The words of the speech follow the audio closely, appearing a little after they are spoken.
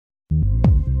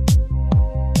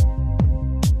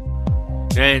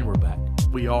And we're back.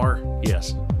 We are.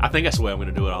 Yes. I think that's the way I'm going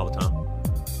to do it all the time.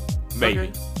 Maybe.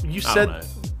 Okay. You I said don't know.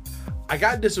 I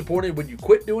got disappointed when you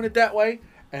quit doing it that way,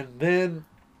 and then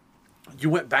you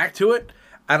went back to it.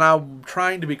 And I'm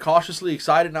trying to be cautiously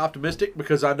excited and optimistic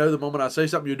because I know the moment I say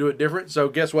something, you'll do it different. So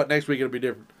guess what? Next week it'll be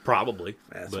different. Probably.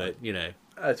 That's but, fine.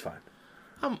 That's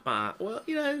fine. Well,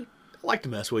 I like to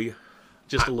mess with you.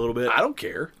 Just a little bit. I don't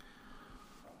care.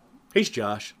 He's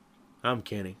Josh. I'm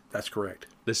Kenny. That's correct.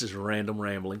 This is Random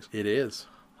Ramblings. It is.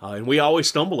 And we always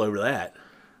stumble over that.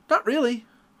 Not really.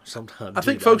 Sometimes. I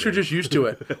think folks are just used to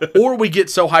it. Or we get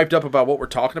so hyped up about what we're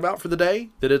talking about for the day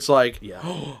that it's like,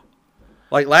 Yeah.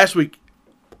 like last week,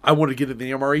 I wanted to get in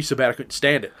the MRE so bad I couldn't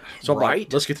stand it. So I'm Right.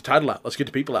 like, let's get the title out. Let's get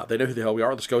the people out. They know who the hell we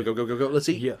are. Let's go. Let's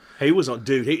eat. Yeah. He was on,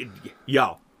 dude.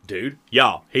 Y'all.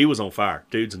 He was on fire.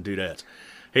 Dudes and dudettes.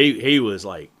 He was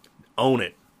like on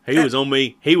it. He was on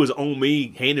me. He was on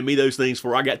me, handing me those things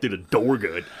before I got through the door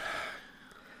good.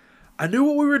 I knew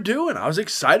what we were doing. I was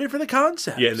excited for the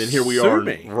concept. Yeah, and then here we Sue are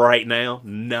me. right now,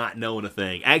 not knowing a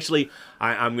thing. Actually,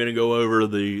 I'm going to go over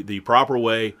the proper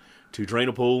way to drain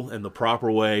a pool and the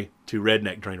proper way to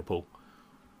redneck drain a pool.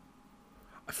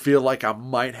 I feel like I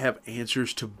might have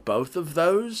answers to both of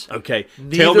those. Okay,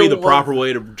 tell me the one- proper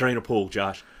way to drain a pool,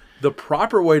 Josh. The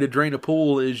proper way to drain a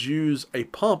pool is use a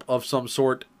pump of some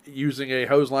sort, using a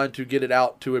hose line to get it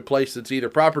out to a place that's either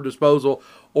proper disposal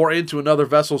or into another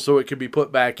vessel so it can be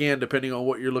put back in depending on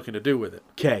what you're looking to do with it.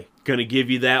 Okay, going to give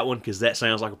you that one because that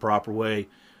sounds like a proper way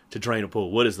to drain a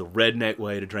pool. What is the redneck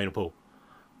way to drain a pool?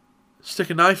 Stick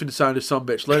a knife inside of some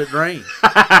bitch. Let it drain.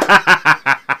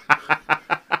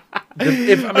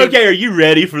 Okay, are you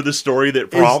ready for the story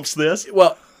that prompts this?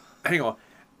 Well, hang on.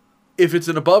 If it's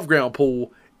an above ground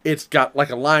pool, it's got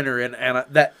like a liner in, and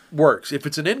that works. If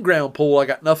it's an in-ground pool, I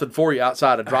got nothing for you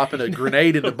outside of dropping a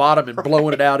grenade in the bottom and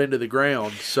blowing it out into the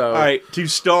ground. So, all right, to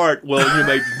start, well,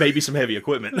 you maybe some heavy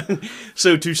equipment.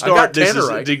 So to start,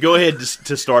 to go ahead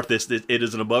to start this, it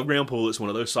is an above ground pool. It's one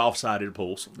of those soft-sided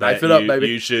pools. Knife it up, baby.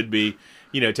 You should be,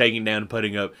 taking down and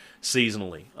putting up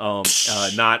seasonally.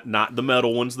 Not the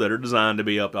metal ones that are designed to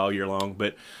be up all year long.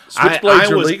 But Switchblades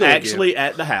I are was legal actually again.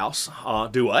 at the house.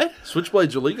 Do what?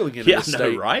 Switchblades are legal again in Yeah, this no,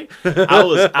 state. right? I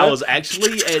was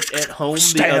actually at home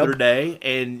Stab. the other day,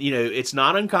 and it's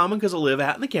not uncommon because I live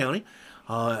out in the county,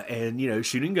 and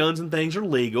shooting guns and things are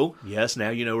legal. Yes, now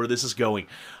you know where this is going.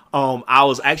 I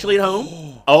was actually at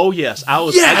home. Oh yes, I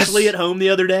was actually at home the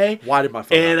other day. Why did my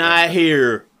phone? And not I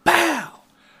hear pow,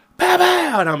 pow,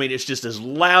 pow, and I mean it's just as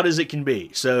loud as it can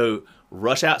be. So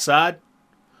rush outside.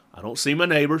 I don't see my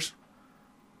neighbors.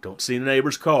 Don't see the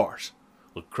neighbors' cars.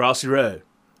 Look across the road.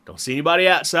 Don't see anybody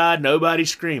outside. Nobody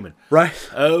screaming. Right.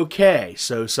 Okay,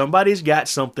 so somebody's got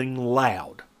something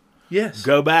loud. Yes.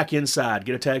 Go back inside.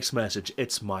 Get a text message.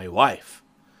 It's my wife.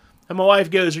 And my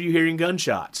wife goes, "Are you hearing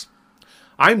gunshots?"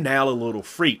 I'm now a little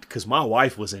freaked because my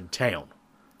wife was in town.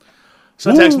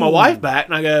 So I text my wife back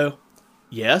and I go,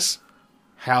 "Yes.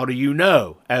 How do you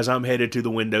know?" As I'm headed to the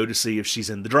window to see if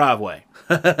she's in the driveway.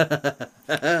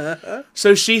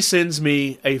 So she sends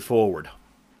me a forward.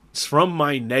 It's from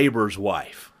my neighbor's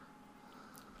wife.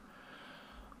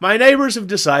 My neighbors have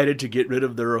decided to get rid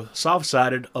of their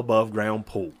soft-sided above-ground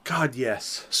pool. God,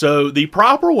 yes. So the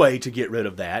proper way to get rid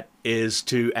of that is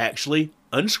to actually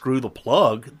unscrew the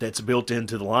plug that's built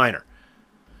into the liner.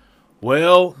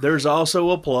 Well, there's also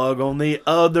a plug on the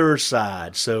other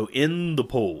side, so in the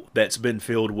pool that's been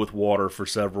filled with water for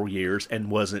several years and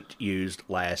wasn't used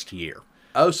last year.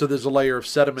 Oh, so there's a layer of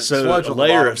sediment and So sludge a on the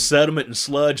layer bottom. of sediment and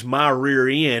sludge, my rear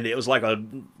end, it was like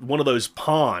one of those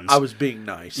ponds. I was being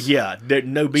nice. Yeah,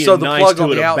 no being So the nice plug to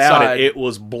on it the about outside- it. It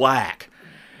was black.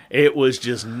 It was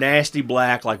just nasty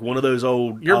black, like one of those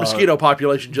old... Your mosquito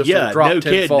population just dropped no tenfold.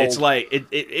 kidding. It's like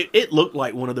it looked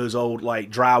like one of those old like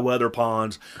dry weather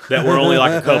ponds that were only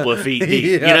like a couple of feet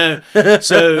deep. Yeah. You know,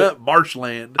 so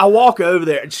marshland. I walk over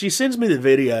there and she sends me the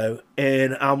video,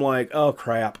 and I'm like, oh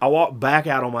crap! I walk back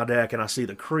out on my deck and I see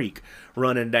the creek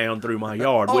running down through my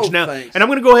yard. Oh, Which now, thanks. and I'm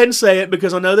going to go ahead and say it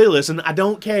because I know they listen. I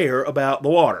don't care about the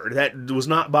water. That was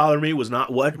not bothering me. Was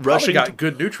not what rushing. Got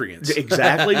good nutrients.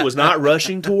 Exactly. Was not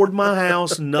rushing toward my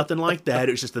house. Nothing like that.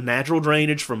 It was just the natural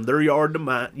drainage from their yard to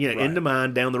mine, into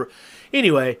mine down the road.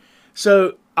 Anyway,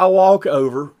 so I walk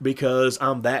over because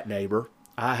I'm that neighbor.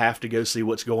 I have to go see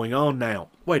what's going on now.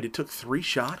 Wait, it took 3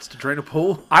 shots to drain a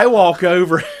pool? I walk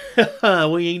over.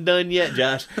 We ain't done yet,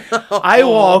 Josh. I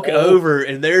walk over,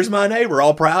 and there's my neighbor,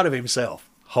 all proud of himself,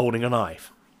 holding a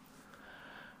knife.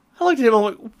 I looked at him, I'm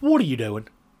like, what are you doing?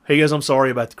 He goes, I'm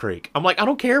sorry about the creek. I'm like, I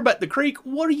don't care about the creek.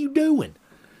 What are you doing?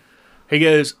 He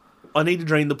goes, I need to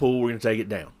drain the pool. We're going to take it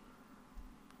down.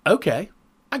 Okay.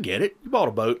 I get it. You bought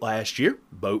a boat last year.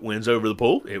 Boat wins over the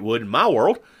pool. It would in my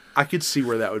world. I could see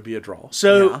where that would be a draw.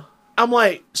 So yeah. I'm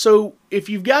like, so if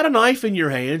you've got a knife in your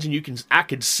hands and I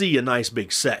could see a nice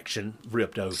big section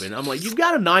ripped open. I'm like, you've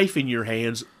got a knife in your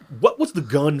hands. What's the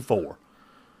gun for?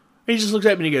 And he just looks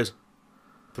at me and he goes,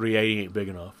 380 ain't big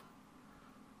enough.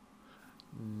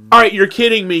 All right, you're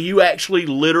kidding me. You actually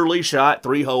literally shot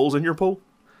 3 holes in your pool?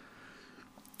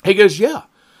 He goes, yeah.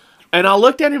 And I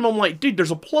looked at him, I'm like, dude,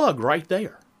 there's a plug right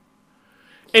there.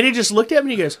 And he just looked at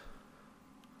me and he goes,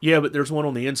 yeah, but there's one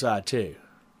on the inside too.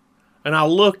 And I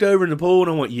looked over in the pool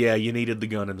and I went, yeah, you needed the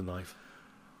gun and the knife.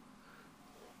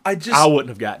 I wouldn't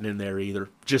have gotten in there either.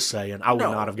 Just saying. I would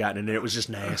not have gotten in there. It was just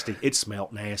nasty. It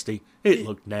smelled nasty. It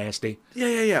looked nasty.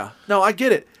 Yeah. No, I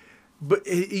get it. But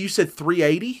you said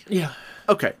 380? Yeah.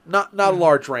 Okay, not a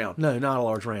large round. No, not a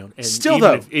large round. And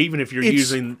still, even if you're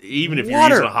using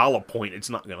a hollow point, it's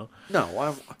not gonna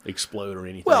explode or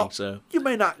anything. Well, so you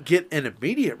may not get an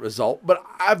immediate result, but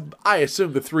I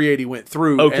assume the 380 went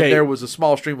through, okay. And there was a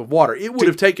small stream of water. It would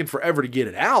have taken forever to get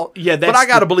it out. Yeah, but I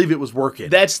got to believe it was working.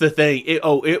 That's the thing.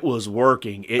 It was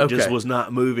working. It just was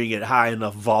not moving at high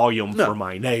enough volume for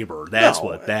my neighbor. That's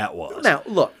what that was. Now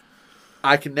look,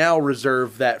 I can now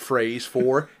reserve that phrase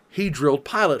for. He drilled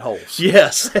pilot holes.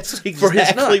 Yes, that's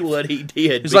exactly what he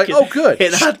did. He's like, oh, good.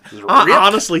 And I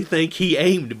honestly think he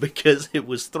aimed because it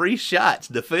was 3 shots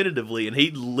definitively, and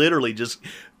he literally just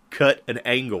cut an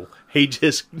angle. He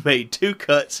just made 2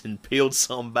 cuts and peeled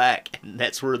some back, and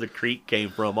that's where the creek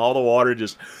came from. All the water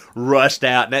just rushed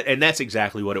out, and that's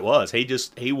exactly what it was.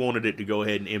 He wanted it to go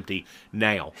ahead and empty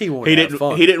now. He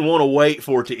didn't want to wait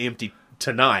for it to empty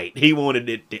tonight. He wanted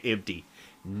it to empty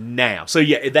now. So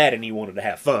yeah, that, and he wanted to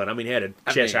have fun. I mean, he had a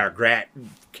Cheshire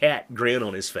cat grin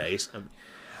on his face.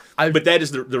 But that is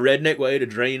the redneck way to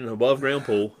drain an above ground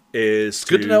pool is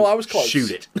good to know I was close. Shoot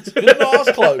it. It's good to know I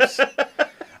was close.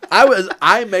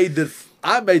 I made the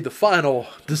final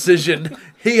decision.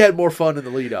 He had more fun in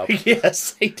the lead up.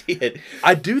 Yes, he did.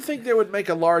 I do think they would make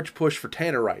a large push for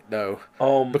tannerite though,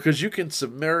 because you can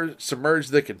submerge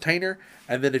the container,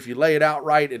 and then if you lay it out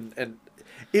right and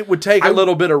it would take a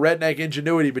little bit of redneck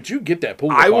ingenuity, but you get that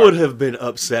pool apart. I would have been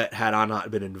upset had I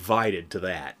not been invited to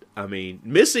that. I mean,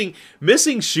 missing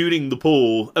shooting the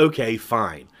pool, okay,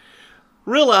 fine.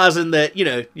 Realizing that,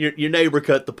 your neighbor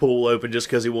cut the pool open just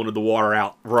because he wanted the water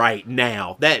out right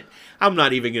now. That I'm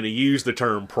not even going to use the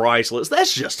term priceless.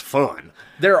 That's just fun.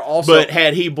 But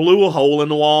had he blew a hole in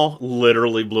the wall,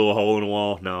 literally blew a hole in the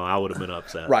wall, no, I would have been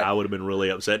upset. Right. I would have been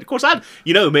really upset. Of course,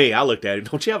 me, I looked at him,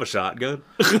 don't you have a shotgun?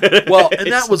 Well,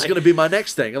 and that was going to be my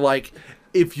next thing. Like,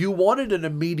 if you wanted an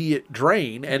immediate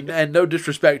drain, and no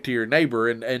disrespect to your neighbor,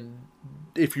 and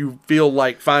if you feel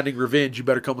like finding revenge, you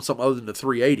better come with something other than the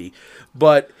 380.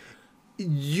 But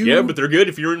but they're good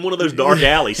if you're in one of those dark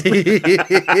alleys.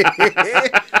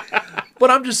 But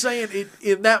I'm just saying,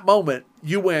 in that moment,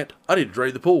 you went, I need to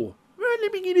drain the pool. Well,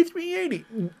 let me get a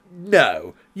 380.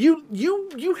 No.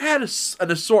 You had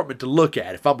an assortment to look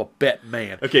at, if I'm a bet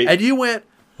man. Okay. And you went,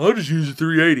 I'll just use a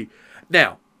 380.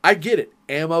 Now, I get it.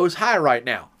 Ammo is high right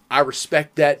now. I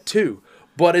respect that too.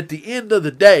 But at the end of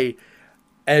the day,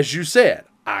 as you said,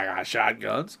 I got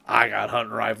shotguns. I got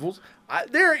hunting rifles.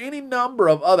 There are any number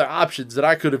of other options that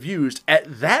I could have used.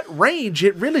 At that range,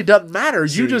 it really doesn't matter.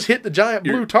 You just hit the giant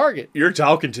blue target. You're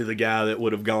talking to the guy that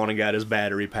would have gone and got his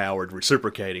battery-powered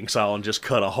reciprocating saw and just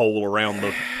cut a hole around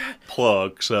the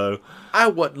plug. So I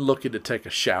wasn't looking to take a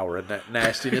shower in that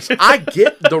nastiness. I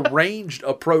get the ranged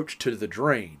approach to the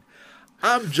drain.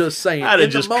 I'm just saying. I'd have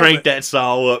just cranked that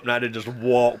saw up and I'd have just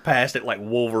walked past it like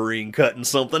Wolverine cutting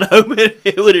something open.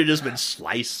 It would have just been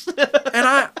sliced.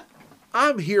 And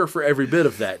I'm here for every bit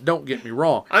of that. Don't get me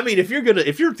wrong. I mean, if you're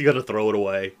gonna throw it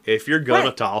away, if you're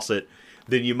gonna toss it,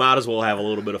 then you might as well have a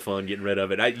little bit of fun getting rid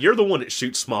of it. You're the one that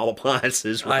shoots small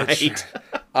appliances, right?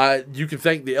 You can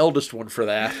thank the eldest one for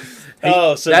that.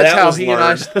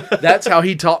 That's how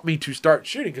he taught me to start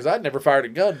shooting, because I'd never fired a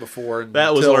gun before.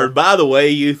 That was learned. By the way,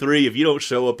 you three, if you don't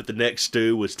show up at the next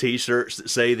stew with T-shirts that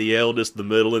say the eldest, the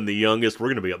middle, and the youngest, we're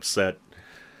gonna be upset.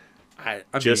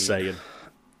 Just saying.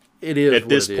 It is at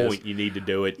this point. You need to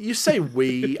do it. You say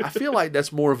we. I feel like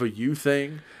that's more of a you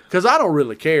thing, because I don't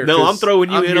really care. No, I'm throwing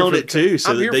you in on it too,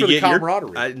 so that they get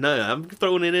camaraderie. I'm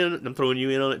throwing it in. I'm throwing you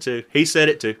in on it too. He said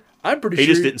it too. I'm pretty sure he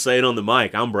just didn't say it on the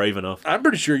mic. I'm brave enough. I'm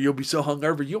pretty sure you'll be so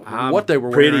hungover you don't know what they were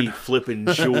wearing. Pretty flipping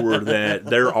sure that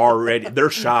they're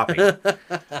shopping.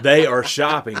 They are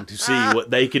shopping to see what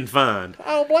they can find.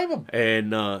 I don't blame them.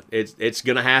 And it's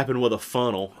gonna happen with a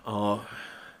funnel.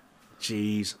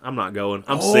 Jeez, I'm not going.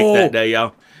 I'm sick that day,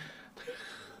 y'all.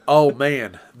 Oh,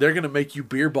 man. They're going to make you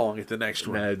beer bong at the next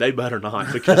one. No, they better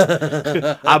not,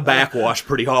 because I backwash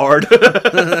pretty hard.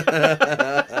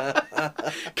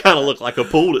 Kind of look like a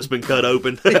pool that's been cut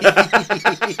open.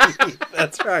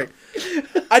 That's right.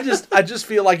 I just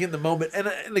feel like in the moment, and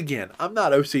again, I'm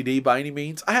not OCD by any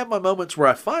means. I have my moments where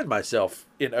I find myself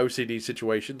in OCD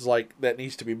situations, like that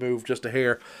needs to be moved just a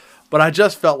hair. But I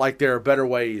just felt like there are better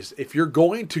ways. If you're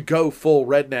going to go full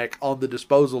redneck on the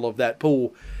disposal of that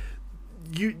pool,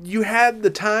 you had the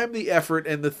time, the effort,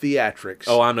 and the theatrics.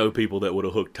 Oh, I know people that would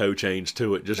have hooked toe chains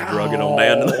to it, just drugging them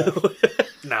down.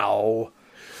 No.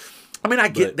 I mean, I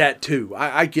get that too.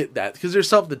 I get that because there's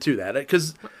something to that.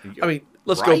 Because I mean,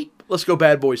 let's go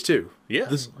Bad Boys 2. Yeah,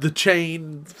 the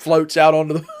chain floats out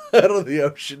onto the out of the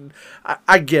ocean.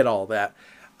 I get all that.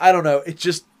 I don't know. It's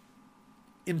just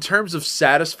in terms of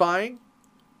satisfying,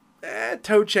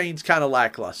 toe chain's kind of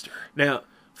lackluster. Now,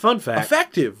 fun fact,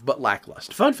 effective but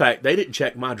lackluster. Fun fact: they didn't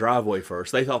check my driveway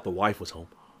first. They thought the wife was home.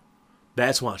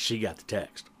 That's why she got the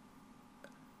text.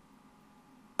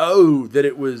 Oh, that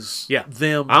it was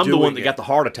them. I'm the one doing that got the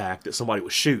heart attack that somebody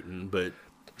was shooting, but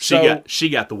she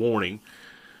got the warning.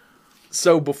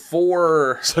 So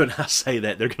before... So now I say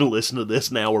that, they're going to listen to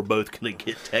this now. We're both going to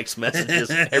get text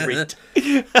messages every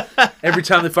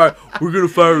time they fire. We're going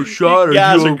to fire a shot. You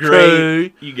guys are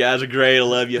great. You guys are great. I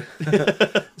love you.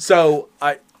 So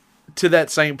to that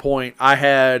same point, I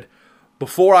had...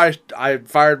 Before I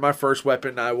fired my first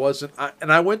weapon, I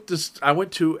went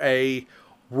to a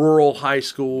rural high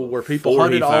school where people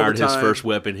hunted all the time. Before he fired his first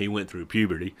weapon, he went through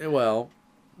puberty. Well,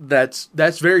 that's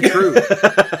very true.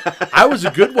 I was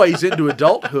a good ways into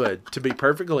adulthood, to be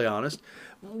perfectly honest.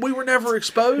 We were never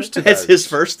exposed to That's those. his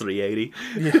first 380.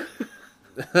 Yeah.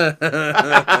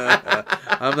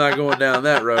 I'm not going down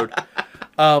that road.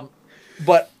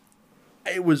 But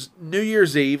it was New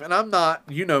Year's Eve, and I'm not,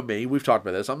 you know me, we've talked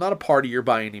about this, I'm not a partier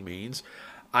by any means.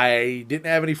 I didn't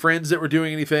have any friends that were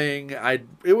doing anything.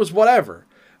 It was whatever.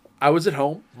 I was at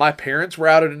home. My parents were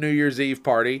out at a New Year's Eve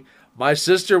party. My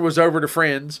sister was over to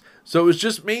friends. So it was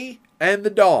just me and the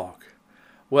dog.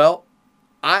 Well,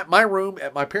 my room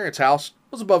at my parents' house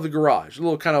was above the garage. A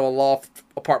little kind of a loft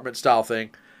apartment style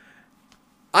thing.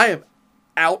 I am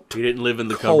out. You didn't live in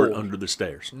the cold. cupboard under the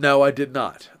stairs. No, I did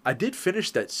not. I did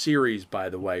finish that series, by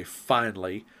the way,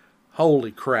 finally.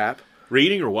 Holy crap.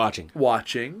 Reading or watching?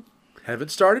 Watching.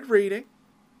 Haven't started reading.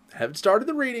 Haven't started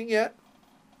the reading yet.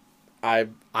 I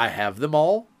have them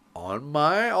all on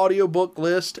my audiobook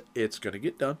list. It's going to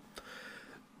get done.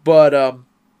 But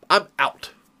I'm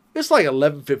out. It's like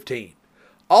 11:15.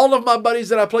 All of my buddies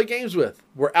that I play games with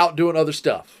were out doing other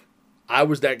stuff. I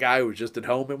was that guy who was just at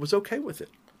home and was okay with it.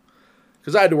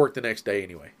 Because I had to work the next day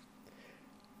anyway.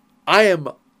 I am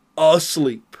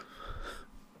asleep.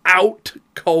 Out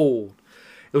cold.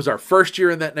 It was our first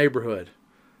year in that neighborhood.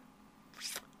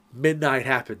 Midnight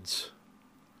happens.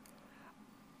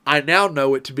 I now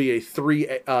know it to be a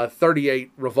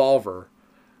 38 revolver.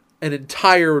 An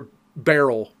entire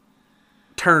barrel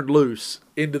turned loose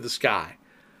into the sky.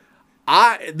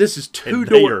 This is two doors.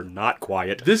 They are not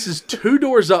quiet. This is 2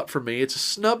 doors up from me. It's a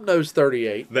snub-nosed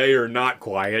 38. They are not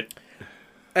quiet.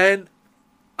 And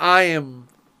I am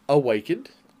awakened.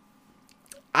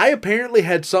 I apparently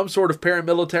had some sort of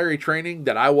paramilitary training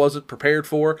that I wasn't prepared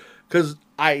for, because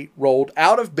I rolled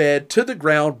out of bed to the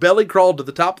ground, belly crawled to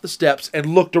the top of the steps,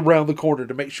 and looked around the corner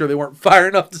to make sure they weren't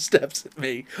firing up the steps at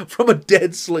me from a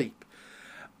dead sleep.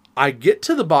 I get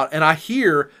to the bottom, and I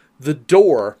hear the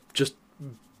door just...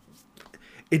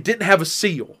 It didn't have a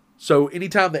seal, so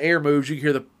anytime the air moves, you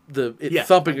hear it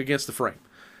thumping against the frame.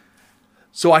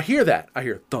 So I hear that. I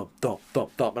hear thump, thump,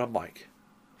 thump, thump, and I'm like,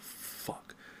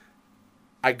 fuck.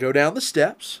 I go down the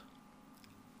steps.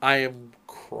 I am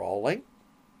crawling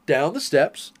down the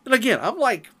steps. And again, I'm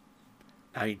like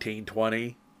 19,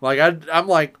 20. Like, I'm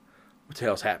like, what the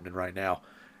hell's happening right now?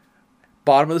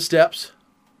 Bottom of the steps.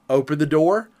 Open the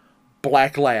door.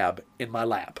 Black lab in my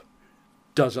lap.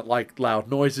 Doesn't like loud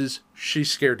noises.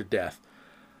 She's scared to death.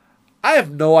 I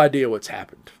have no idea what's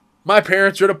happened. My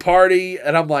parents are at a party,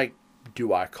 and I'm like,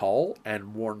 do I call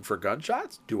and warn for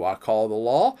gunshots? Do I call the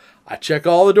law? I check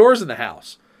all the doors in the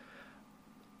house.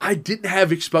 I didn't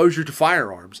have exposure to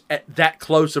firearms at that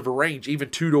close of a range, even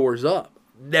 2 doors up.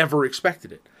 Never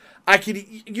expected it. I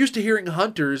used to hearing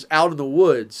hunters out in the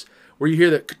woods where you hear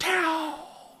the ka-tow.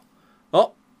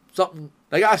 Oh, something.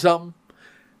 They got something.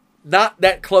 Not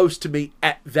that close to me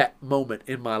at that moment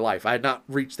in my life. I had not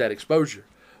reached that exposure.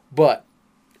 But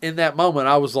in that moment,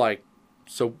 I was like,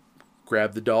 so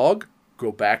grab the dog,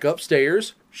 go back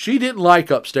upstairs. She didn't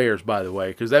like upstairs, by the way,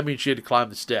 because that means she had to climb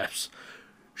the steps.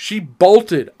 She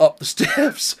bolted up the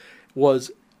steps,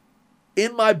 was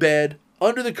in my bed,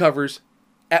 under the covers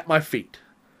at my feet,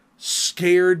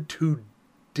 scared to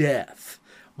death.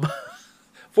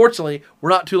 Fortunately, we're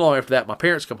not too long after that. My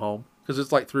parents come home because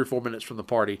it's like 3 or 4 minutes from the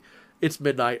party. It's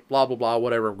midnight, blah, blah, blah,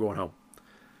 whatever. I'm going home.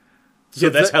 So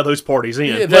yeah, that's how those parties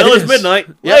end. Yeah, well, it's midnight.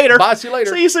 Yep, Later. Bye, see you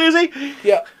later. See you, Susie.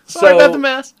 Yeah. Sorry about the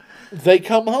mess. They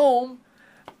come home,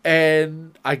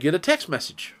 and I get a text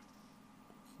message.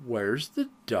 Where's the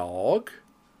dog?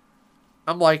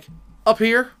 I'm like, up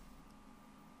here.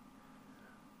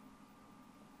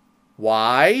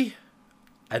 Why?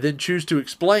 I then choose to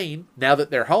explain now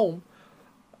that they're home.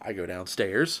 I go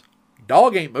downstairs.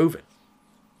 Dog ain't moving.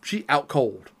 She out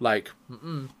cold. Like,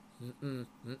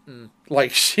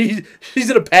 like she's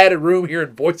in a padded room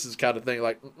hearing voices kind of thing.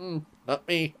 Like, not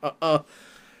me.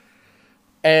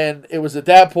 And it was at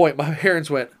that point my parents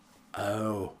went,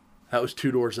 oh, that was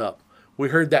 2 doors up. We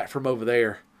heard that from over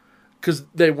there. Because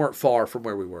they weren't far from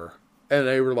where we were. And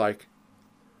they were like,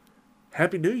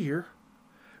 Happy New Year.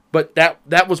 But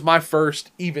that was my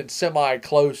first even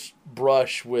semi-close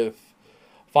brush with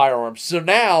firearms. So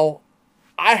now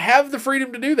I have the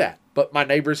freedom to do that. But my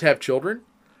neighbors have children.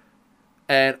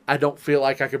 And I don't feel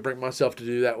like I could bring myself to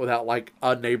do that without like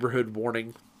a neighborhood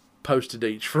warning posted to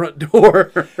each front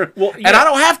door. Well, yeah. And I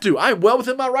don't have to. I'm well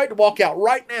within my right to walk out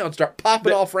right now and start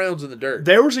popping off rounds in the dirt.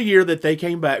 There was a year that they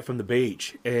came back from the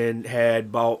beach and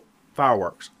had bought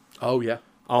fireworks. Oh, yeah.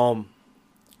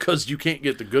 Because you can't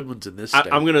get the good ones in this state.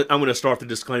 I'm gonna start the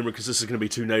disclaimer because this is gonna be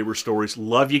 2 neighbor stories.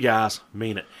 Love you guys,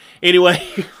 mean it. Anyway,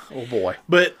 oh boy.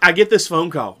 But I get this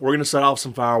phone call. We're gonna set off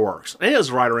some fireworks, and it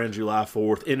was right around July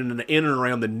 4th, in and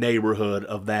around the neighborhood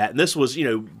of that. And this was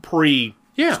pre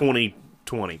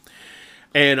 2020,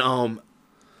 and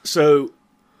so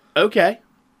okay,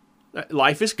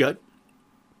 life is good.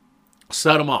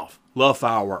 Set them off. Love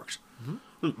fireworks.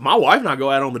 Mm-hmm. My wife and I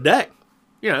go out on the deck.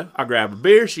 I grab a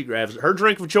beer. She grabs her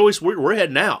drink of choice. We're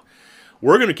heading out.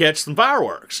 We're going to catch some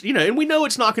fireworks. And we know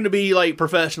it's not going to be like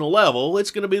professional level.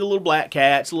 It's going to be the little black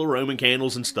cats, little Roman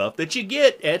candles and stuff that you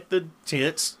get at the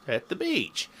tents at the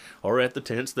beach or at the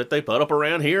tents that they put up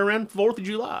around here around 4th of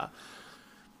July.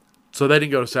 So they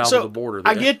didn't go south of the border.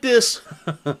 I get this.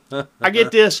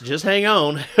 Just hang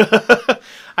on.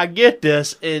 I get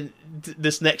this and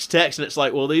this next text, and it's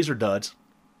like, well, these are duds.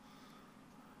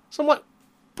 So I'm like,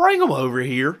 bring them over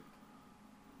here.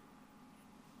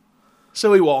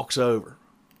 So he walks over.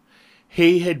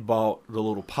 He had bought the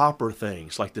little popper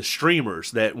things, like the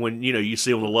streamers that when you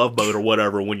see on the Love Boat or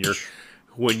whatever when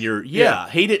you're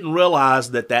he didn't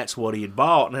realize that that's what he had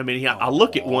bought. And I mean, I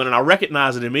look at one and I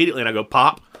recognize it immediately and I go,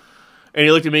 pop. And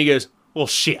he looked at me and goes, well,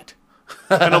 shit.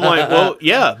 And I'm like, well,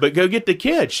 yeah, but go get the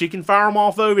kid. She can fire them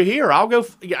off over here. I've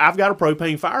got a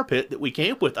propane fire pit that we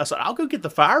camp with. I said, I'll go get the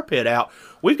fire pit out.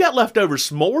 We've got leftover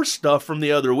s'more stuff from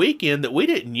the other weekend that we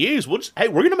didn't use. We're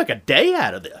going to make a day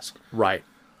out of this. Right.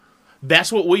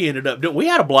 That's what we ended up doing. We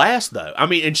had a blast, though. I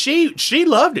mean, and she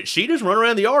loved it. She just run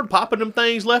around the yard popping them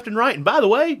things left and right. And by the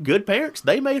way, good parents,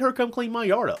 they made her come clean my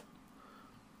yard up.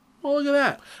 Well, look at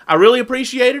that. I really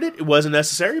appreciated it. It wasn't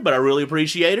necessary, but I really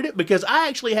appreciated it because I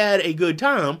actually had a good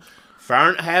time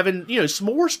having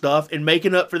s'more stuff and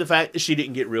making up for the fact that she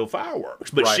didn't get real fireworks.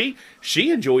 But right.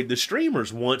 she enjoyed the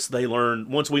streamers once we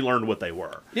learned what they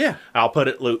were. Yeah. I'll put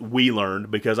it we learned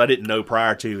because I didn't know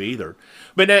prior to either.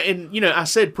 But now, and I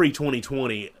said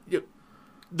pre-2020,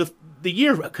 the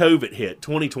year COVID hit,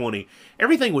 2020,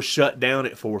 everything was shut down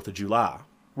at 4th of July.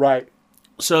 Right.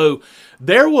 So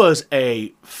there was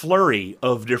a flurry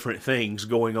of different things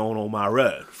going on my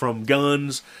road, from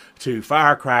guns to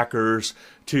firecrackers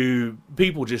to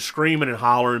people just screaming and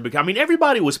hollering. I mean,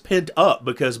 everybody was pent up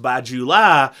because by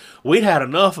July, we'd had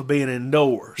enough of being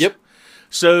indoors. Yep.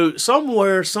 So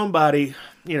somewhere, somebody,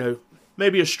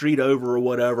 maybe a street over or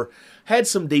whatever, had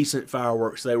some decent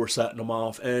fireworks. They were setting them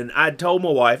off. And I told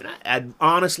my wife, and I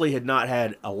honestly had not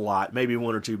had a lot, maybe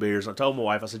 1 or 2 beers. I told my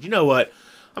wife, I said, you know what?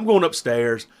 I'm going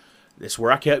upstairs. It's where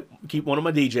I keep one of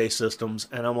my DJ systems.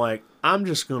 And I'm like, I'm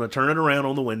just going to turn it around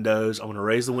on the windows. I'm going to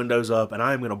raise the windows up. And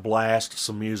I'm going to blast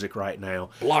some music right now.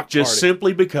 Just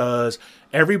simply because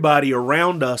everybody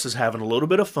around us is having a little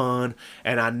bit of fun.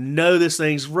 And I know this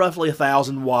thing's roughly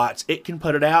 1,000 watts. It can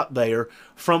put it out there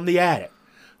from the attic.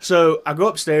 So I go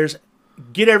upstairs,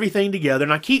 get everything together,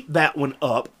 and I keep that one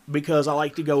up because I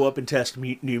like to go up and test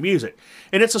new music.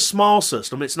 And it's a small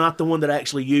system. It's not the one that I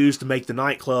actually use to make the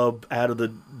nightclub out of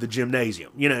the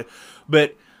gymnasium,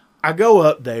 But I go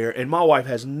up there, and my wife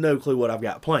has no clue what I've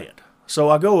got planned. So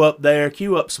I go up there,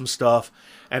 cue up some stuff,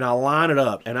 and I line it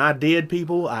up. And I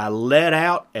let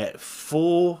out at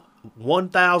full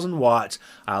 1,000 watts.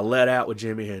 I let out with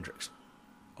Jimi Hendrix.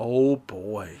 Oh,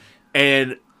 boy.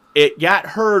 And It got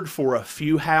heard for a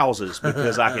few houses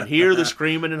because I could hear the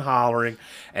screaming and hollering,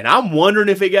 and I'm wondering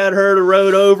if it got heard a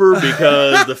road over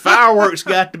because the fireworks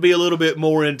got to be a little bit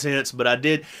more intense. But I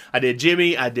did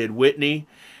Jimmy, I did Whitney,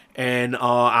 and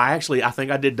I think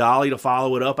I did Dolly to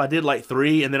follow it up. I did like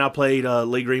 3, and then I played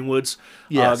Lee Greenwood's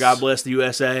God Bless the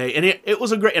USA, and it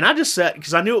was a great. And I just sat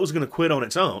because I knew it was going to quit on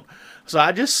its own, so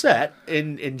I just sat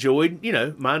and enjoyed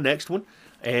my next one.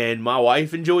 And my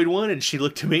wife enjoyed one, and she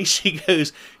looked at me, she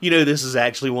goes, this is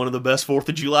actually one of the best 4th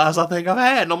of Julys I think I've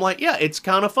had. And I'm like, yeah, it's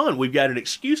kind of fun. We've got an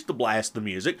excuse to blast the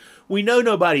music. We know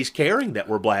nobody's caring that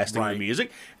we're blasting the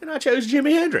music, and I chose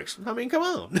Jimi Hendrix. I mean, come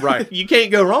on. Right. You can't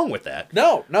go wrong with that.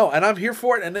 No, and I'm here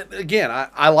for it. And again,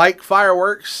 I like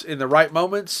fireworks in the right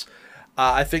moments.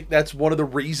 I think that's one of the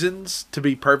reasons, to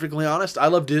be perfectly honest. I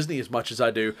love Disney as much as I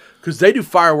do, because they do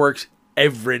fireworks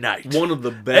every night. One of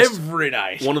the best. Every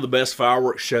night. One of the best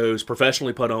fireworks shows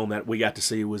professionally put on that we got to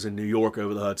see was in New York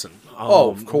over the Hudson.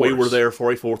 Of course. We were there for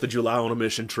a 4th of July on a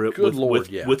mission trip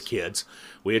with kids.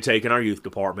 We had taken our youth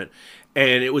department.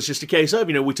 And it was just a case of,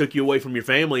 we took you away from your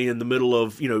family in the middle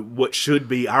of, what should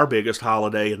be our biggest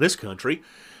holiday in this country.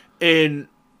 And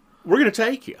we're going to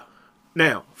take you.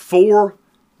 Now, 4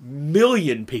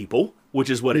 million people, which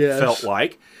is what it felt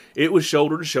like. It was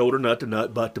shoulder to shoulder, nut to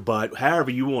nut, butt to butt, however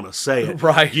you want to say it.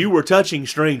 Right. You were touching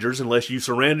strangers unless you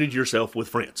surrounded yourself with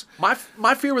friends.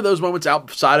 My fear with those moments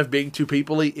outside of being too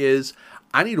peoply is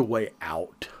I need a way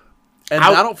out. And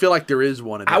I don't feel like there is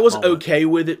one in that I was moment. okay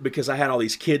with it because I had all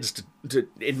these kids to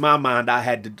in my mind, I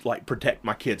had to protect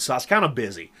my kids. So I was kind of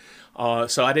busy.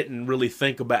 So I didn't really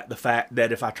think about the fact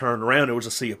that if I turned around, there was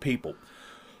a sea of people.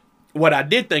 What I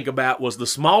did think about was the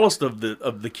smallest of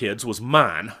the kids was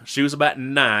mine. She was about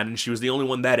 9, and she was the only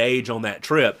one that age on that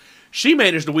trip. She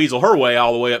managed to weasel her way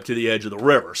all the way up to the edge of the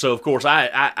river. So of course I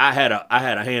had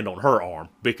a hand on her arm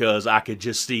because I could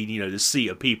just see the sea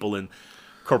of people and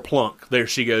kerplunk, there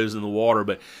she goes in the water.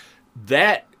 But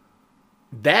that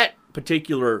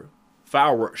particular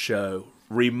fireworks show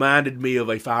reminded me of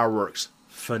a fireworks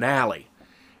finale,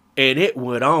 and it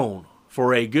went on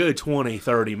for a good 20,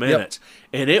 30 minutes.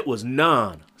 Yep. And it was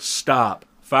non-stop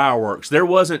fireworks. There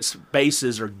wasn't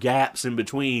spaces or gaps in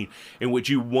between in which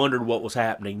you wondered what was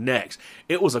happening next.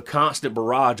 It was a constant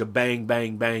barrage of bang,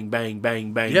 bang, bang, bang,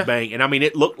 bang, bang, bang. And I mean,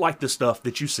 it looked like the stuff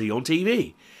that you see on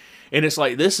TV. And it's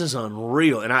like, this is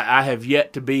unreal. And I have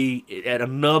yet to be at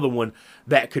another one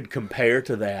that could compare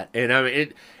to that. And I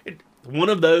mean, it one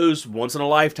of those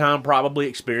once-in-a-lifetime probably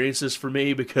experiences for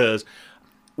me, because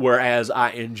whereas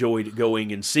I enjoyed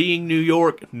going and seeing New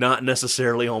York, not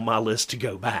necessarily on my list to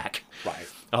go back.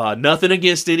 Right. Nothing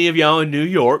against any of y'all in New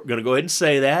York. Going to go ahead and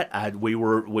say that. We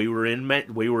were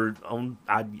on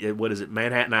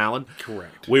Manhattan Island.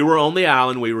 Correct. We were on the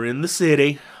island. We were in the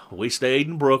city. We stayed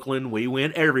in Brooklyn. We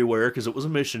went everywhere because it was a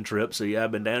mission trip. So yeah,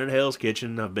 I've been down at Hell's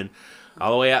Kitchen. I've been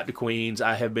all the way out to Queens.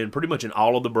 I have been pretty much in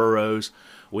all of the boroughs.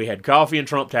 We had coffee in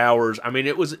Trump Towers. I mean,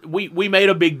 it was we made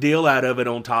a big deal out of it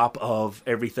on top of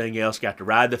everything else. Got to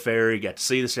ride the ferry, got to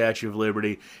see the Statue of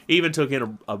Liberty, even took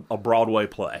in a Broadway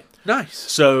play. Nice.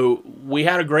 So we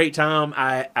had a great time.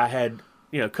 I had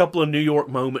a couple of New York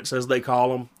moments, as they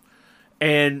call them,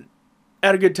 and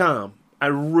had a good time. I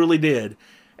really did.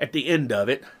 At the end of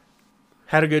it,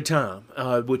 had a good time.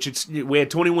 We had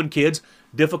 21 kids.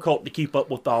 Difficult to keep up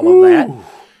with all of that.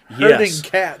 Herding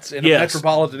cats in a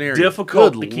metropolitan area.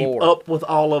 Difficult to keep up with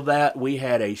all of that. We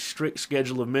had a strict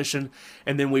schedule of mission,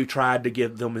 and then we tried to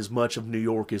give them as much of New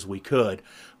York as we could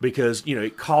because,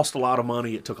 it cost a lot of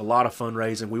money. It took a lot of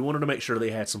fundraising. We wanted to make sure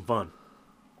they had some fun.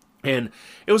 And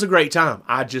it was a great time.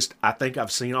 I think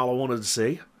I've seen all I wanted to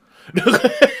see.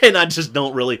 And I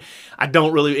don't really,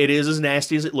 it is as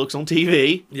nasty as it looks on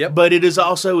TV, but it is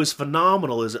also as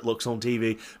phenomenal as it looks on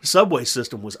TV. The subway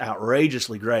system was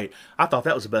outrageously great. I thought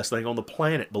that was the best thing on the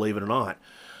planet, believe it or not.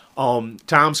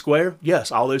 Times Square,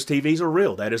 yes, all those TVs are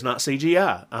real. That is not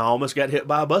CGI. I almost got hit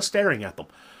by a bus staring at them.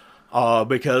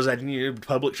 Because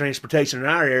public transportation in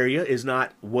our area is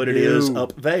not what it is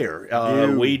up there.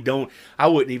 I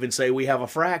wouldn't even say we have a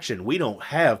fraction. We don't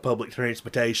have public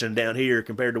transportation down here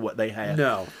compared to what they have.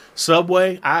 No.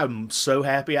 Subway, I'm so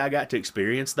happy I got to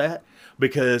experience that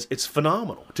because it's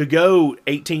phenomenal. To go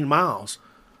 18 miles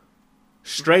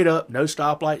straight up, no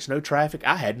stoplights, no traffic,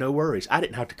 I had no worries. I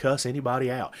didn't have to cuss anybody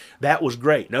out. That was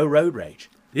great. No road rage.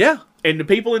 Yeah. And the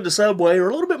people in the subway are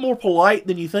a little bit more polite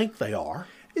than you think they are.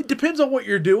 It depends on what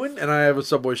you're doing, and I have a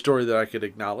subway story that I could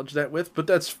acknowledge that with. But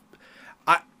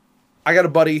I got a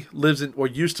buddy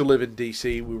used to live in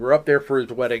D.C. We were up there for his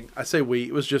wedding. I say we,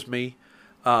 it was just me.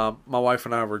 My wife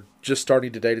and I were just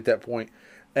starting to date at that point,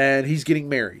 and he's getting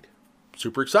married.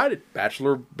 super excited.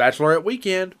 Bachelorette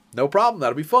weekend. No problem.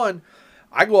 That'll be fun.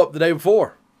 I go up the day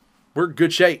before. We're in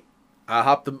good shape. I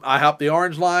hop the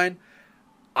orange line.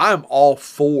 I'm all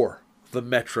for the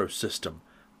metro system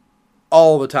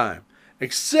all the time,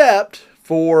 except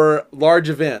for large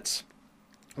events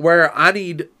where I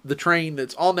need the train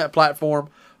that's on that platform,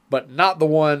 but not the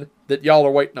one that y'all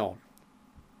are waiting on.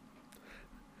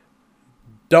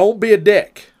 Don't be a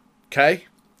dick, okay?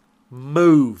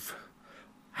 Move.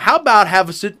 How about have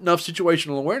enough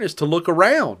situational awareness to look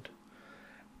around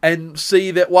and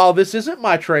see that while this isn't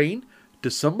my train,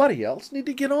 does somebody else need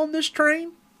to get on this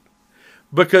train?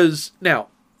 Because, now,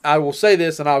 I will say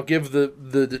this, and I'll give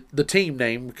the team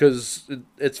name because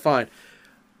it's fine.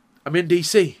 I'm in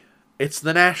D.C. It's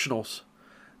the Nationals.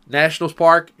 Nationals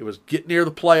Park. It was getting near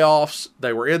the playoffs.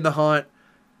 They were in the hunt.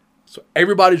 So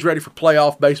everybody's ready for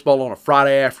playoff baseball on a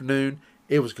Friday afternoon.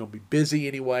 It was going to be busy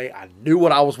anyway. I knew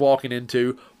what I was walking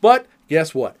into. But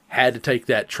guess what? Had to take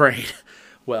that train.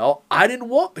 Well, I didn't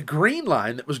want the green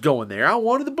line that was going there. I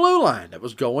wanted the blue line that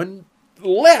was going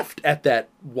left at that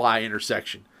Y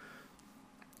intersection.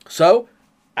 So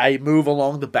I move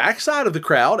along the backside of the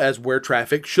crowd as where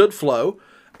traffic should flow.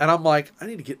 And I'm like, I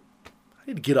need to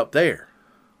get up there.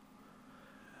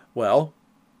 Well,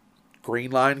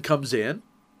 green line comes in,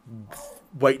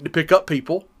 waiting to pick up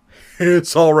people.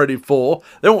 It's already full.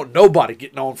 There wasn't nobody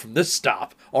getting on from this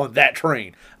stop on that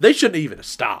train. They shouldn't even have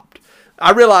stopped.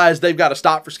 I realize they've got to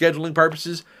stop for scheduling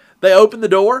purposes. They opened the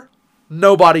door.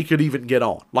 Nobody could even get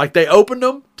on. Like, they opened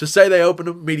them to say they opened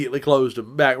them, immediately closed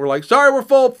them back. We're like, sorry, we're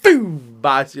full. Boom.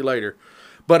 Bye. See you later.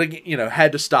 But,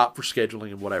 had to stop for scheduling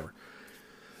and whatever.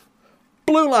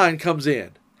 Blue line comes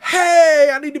in.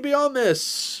 Hey, I need to be on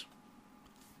this.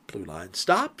 Blue line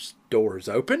stops. Doors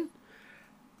open.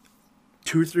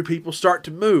 2 or 3 people start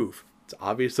to move. It's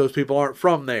obvious those people aren't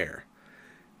from there.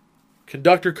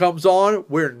 Conductor comes on.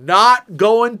 We're not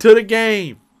going to the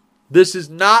game. This is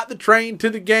not the train to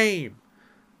the game.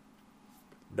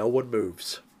 No one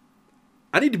moves.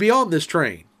 I need to be on this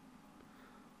train.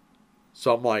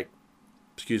 So I'm like,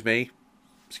 excuse me.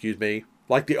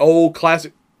 Like the old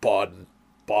classic, Baden.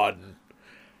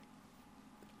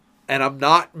 And I'm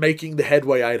not making the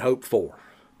headway I had hoped for.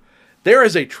 There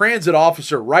is a transit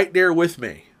officer right there with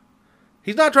me.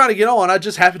 He's not trying to get on. I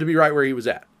just happened to be right where he was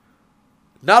at.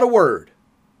 Not a word.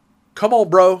 Come on,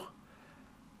 bro.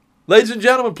 Ladies and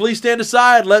gentlemen, please stand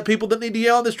aside. Let people that need to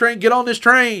get on this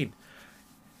train.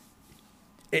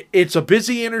 It's a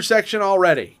busy intersection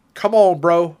already. Come on,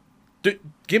 bro.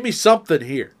 Give me something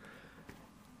here.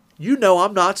 You know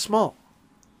I'm not small.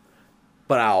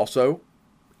 But I also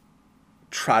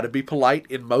try to be polite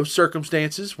in most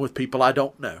circumstances with people I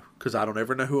don't know, because I don't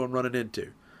ever know who I'm running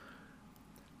into.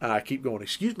 And I keep going,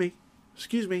 excuse me.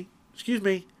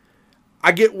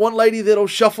 I get one lady that'll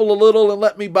shuffle a little and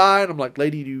let me by, and I'm like,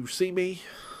 lady, do you see me?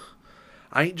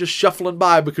 I ain't just shuffling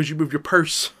by because you moved your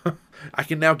purse. I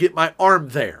can now get my arm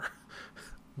there.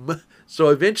 So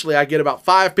eventually I get about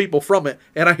 5 people from it,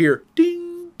 and I hear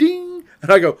ding, ding, and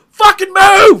I go, fucking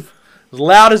move! As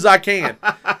loud as I can.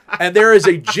 And there is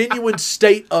a genuine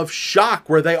state of shock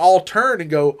where they all turn and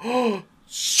go, oh,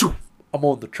 I'm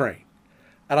on the train.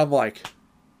 And I'm like,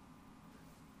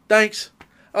 thanks.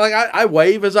 I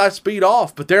wave as I speed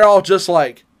off, but they're all just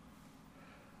like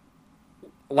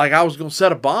I was going to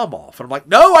set a bomb off. And I'm like,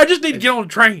 no, I just need to get on the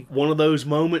train. One of those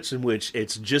moments in which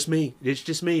it's just me. It's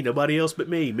just me. Nobody else but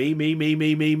me. Me.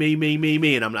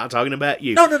 And I'm not talking about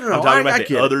you. No. I'm talking about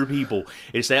the other people.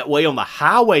 It's that way on the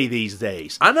highway these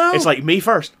days. I know. It's like me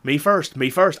first.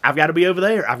 I've got to be over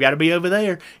there.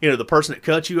 The person that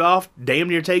cuts you off damn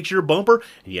near takes your bumper,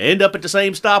 and you end up at the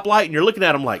same stoplight, and you're looking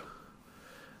at them like,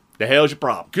 the hell's your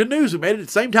problem? Good news. We made it at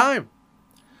the same time.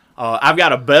 I've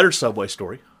got a better subway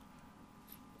story.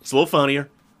 It's a little funnier.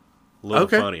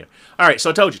 Funnier. All right,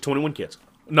 so I told you, 21 kids.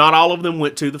 Not all of them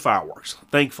went to the fireworks,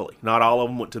 thankfully. Not all of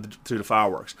them went to the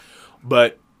fireworks.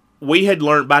 But we had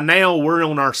learned, by now we're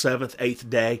on our 7th, 8th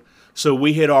day, so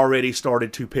we had already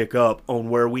started to pick up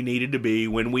on where we needed to be,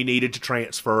 when we needed to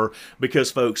transfer,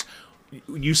 because, folks,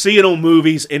 you see it on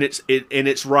movies, and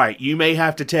it's right. You may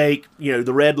have to take,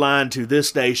 the red line to this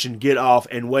station, get off,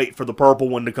 and wait for the purple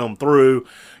one to come through.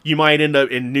 You might end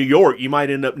up in New York. You might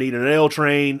end up needing an L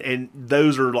train, and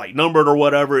those are like numbered or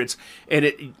whatever.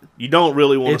 You don't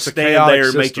really want to stand there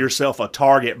and make yourself a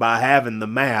target by having the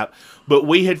map. But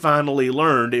we had finally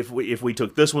learned if we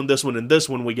took this one, and this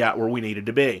one, we got where we needed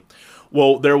to be.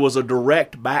 Well, there was a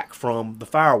direct back from the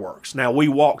fireworks. Now, we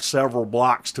walked several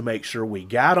blocks to make sure we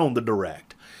got on the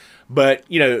direct. But,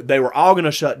 they were all going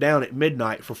to shut down at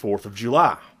midnight for 4th of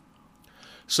July.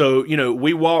 So,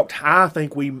 we walked, I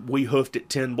think we hoofed it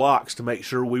 10 blocks to make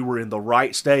sure we were in the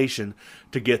right station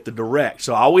to get the direct.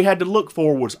 So all we had to look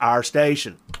for was our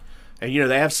station. And,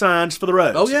 they have signs for the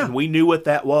roads. Oh, yeah. And we knew what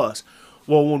that was.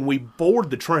 Well, when we board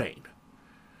the train,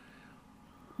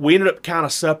 we ended up kind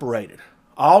of separated.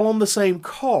 All on the same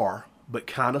car, but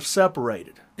kind of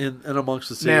separated. In amongst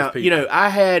the sea of people.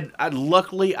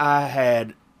 Luckily I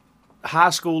had high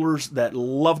schoolers that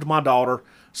loved my daughter,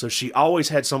 so she always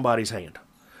had somebody's hand,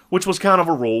 which was kind of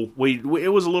a rule.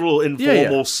 It was a little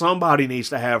informal. Yeah. Somebody needs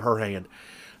to have her hand.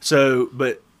 So,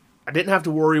 but I didn't have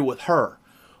to worry with her.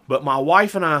 But my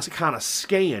wife and I kind of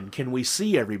scanned, can we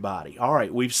see everybody? All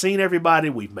right, we've seen everybody.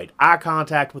 We've made eye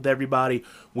contact with everybody.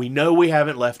 We know we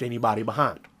haven't left anybody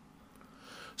behind.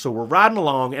 So we're riding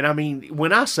along, and I mean,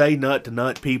 when I say nut to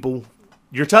nut people,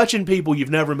 you're touching people you've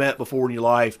never met before in your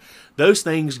life. Those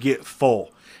things get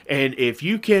full. And if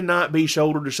you cannot be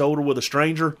shoulder to shoulder with a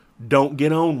stranger, don't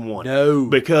get on one. No.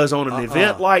 Because on an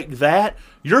event like that,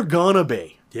 you're going to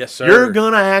be. Yes, sir. You're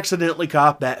going to accidentally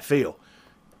cop that feel.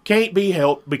 Can't be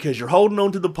helped because you're holding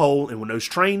onto the pole, and when those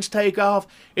trains take off,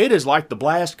 it is like the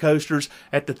blast coasters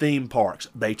at the theme parks.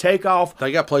 They take off.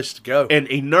 They got places to go. And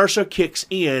inertia kicks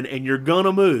in, and you're going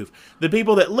to move. The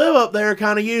people that live up there are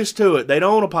kind of used to it. They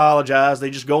don't apologize.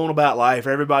 They just go on about life.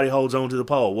 Everybody holds on to the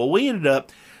pole. Well, we ended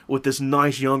up with this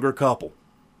nice younger couple.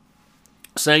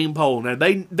 Same pole. Now,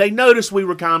 they noticed we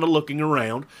were kind of looking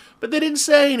around, but they didn't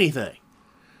say anything.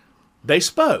 They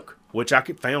spoke, which I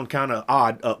found kind of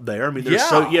odd up there. I mean,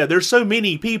 there's so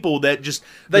many people that just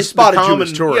they spotted you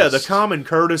as tourists. Yeah, the common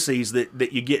courtesies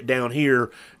that you get down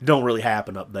here don't really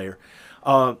happen up there.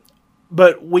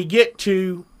 But we get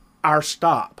to our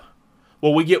stop.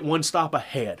 Well, we get one stop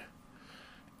ahead,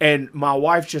 and my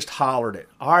wife just hollered it.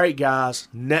 All right, guys,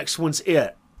 next one's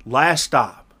it. Last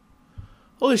stop.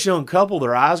 Well, this young couple,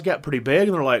 their eyes got pretty big,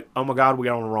 and they're like, "Oh my God, we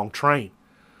got on the wrong train.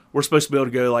 We're supposed to be able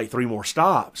to go like 3 more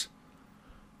stops."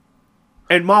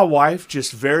 And my wife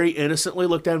just very innocently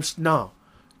looked at him and said, "No,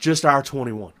 just our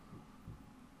 21.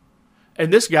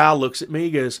 And this guy looks at me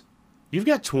and goes, "You've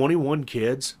got 21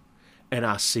 kids?" And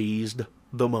I seized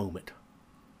the moment.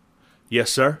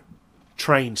 "Yes, sir."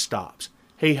 Train stops.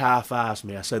 He high-fives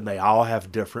me. I said, "They all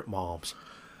have different moms."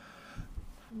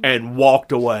 And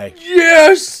walked away.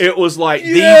 Yes! It was like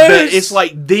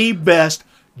the best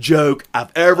joke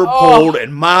I've ever pulled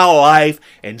in my life,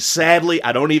 and sadly,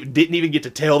 I didn't even get to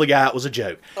tell the guy it was a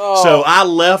joke. So I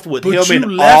left with him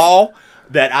in awe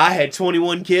that I had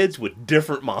 21 kids with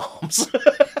different moms.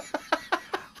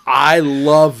 I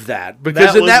love that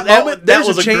because in that moment, that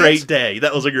was a great day.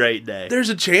 That was a great day. There's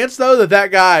a chance though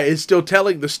that guy is still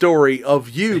telling the story of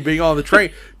you being on the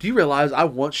train. Do you realize I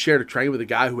once shared a train with a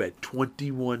guy who had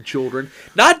 21 children,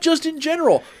 not just in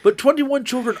general, but 21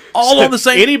 children all on the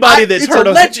same. Anybody that's heard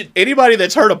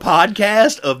a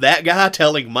podcast of that guy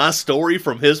telling my story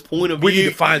from his point of view, we need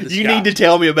to find this guy. You need to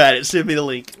tell me about it. Send me the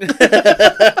link.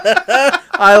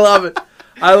 I love it.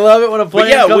 I love it when a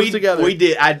plan comes together. We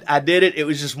did. I did it. It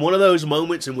was just one of those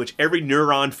moments in which every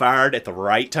neuron fired at the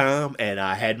right time, and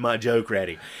I had my joke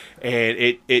ready.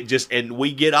 And and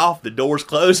we get off, the doors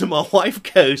close, and my wife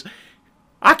goes,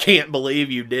 "I can't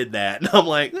believe you did that." And I'm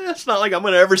like, it's not like I'm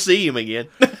going to ever see him again.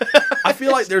 I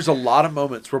feel like there's a lot of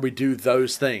moments where we do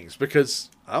those things because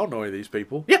I don't know any of these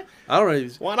people. Yeah. I don't know any of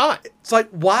these. Why not? It's like,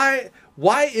 why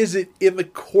is it in the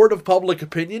court of public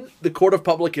opinion, the court of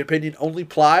public opinion only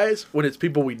applies when it's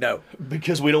people we know?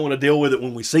 Because we don't want to deal with it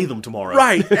when we see them tomorrow.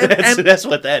 Right. That's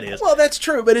what that is. Well, that's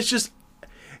true, but it's just,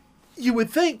 you would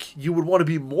think you would want to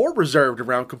be more reserved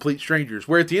around complete strangers,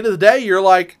 where at the end of the day, you're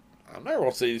like, I'm never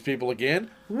going to see these people again.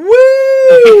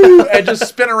 Woo! And just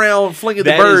spin around flinging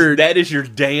the bird. That is your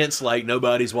dance like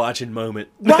nobody's watching moment.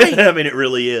 Right. I mean, it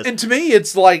really is. And to me,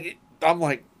 it's like, I'm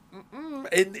like,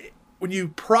 and when you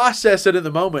process it in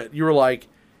the moment, you were like,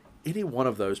 any one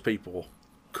of those people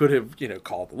could have,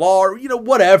 called the law or,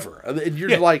 whatever. And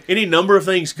you're like, any number of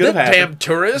things could have happened. Damn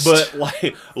tourist.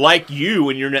 But like you,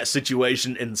 when you're in that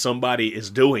situation and somebody is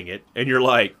doing it, and you're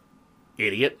like,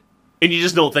 idiot. And you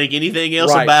just don't think anything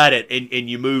else about it, and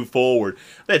you move forward.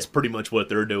 That's pretty much what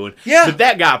they're doing. Yeah. But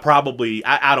that guy probably,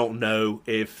 I don't know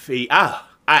if he, I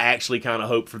actually kind of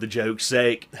hope for the joke's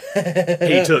sake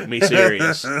he took me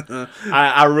serious.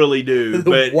 I really do.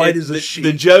 But white as a sheet.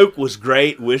 The joke was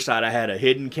great. Wished I'd have had a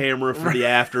hidden camera for the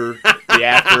after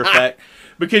effect.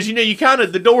 Because, you kind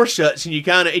of, the door shuts, and you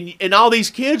kind of, and all these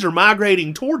kids are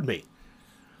migrating toward me.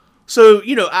 So,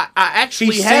 I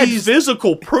actually had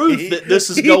physical proof that this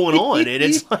is going on, and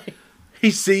it's like...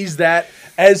 He sees that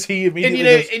as he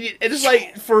immediately... And it's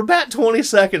like, for about 20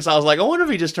 seconds, I was like, I wonder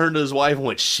if he just turned to his wife and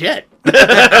went, shit.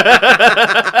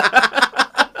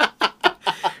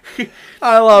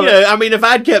 I love it. I mean, if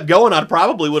I'd kept going, I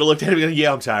probably would have looked at him and gone,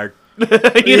 yeah, I'm tired.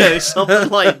 Something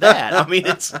like that. I mean,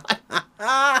 it's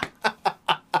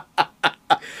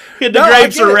the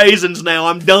grapes are raisins now.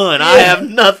 I'm done. Yeah. I have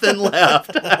nothing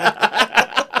left.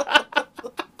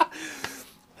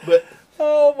 But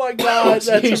oh my God,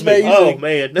 that's amazing. Oh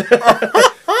man.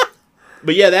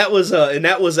 But yeah, that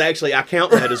was actually, I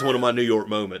count that as one of my New York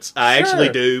moments. I actually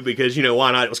do, because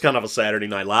why not? It was kind of a Saturday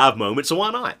Night Live moment, so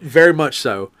why not? Very much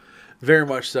so. Very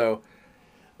much so.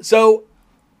 So,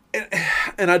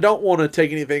 and I don't want to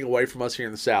take anything away from us here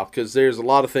in the South, because there's a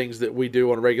lot of things that we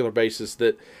do on a regular basis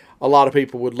that a lot of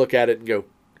people would look at it and go,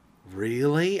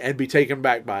 really? And be taken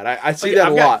back by it. I see that a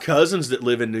lot. I've got cousins that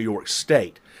live in New York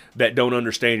State that don't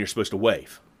understand you're supposed to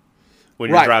wave when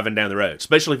you're driving down the road.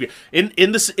 Especially if you're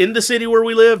in the city where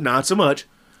we live, not so much.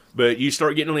 But you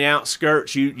start getting on the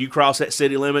outskirts, you cross that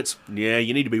city limits, yeah,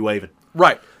 you need to be waving.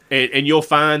 Right. And you'll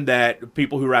find that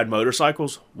people who ride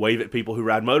motorcycles wave at people who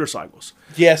ride motorcycles.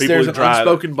 Yes, there's an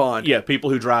unspoken bond. Yeah, people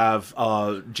who drive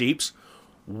Jeeps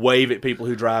wave at people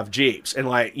who drive Jeeps. And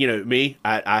me,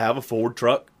 I have a Ford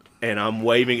truck, and I'm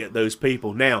waving at those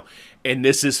people. Now, and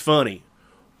this is funny,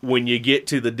 when you get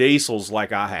to the diesels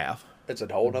like I have, it's a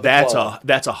whole nother club.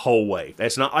 That's a whole wave.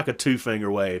 That's not like a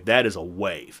two-finger wave. That is a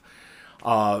wave.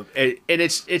 And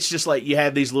it's just like you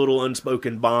have these little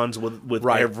unspoken bonds with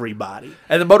everybody.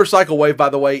 And the motorcycle wave, by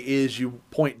the way, is you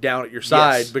point down at your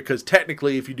side, because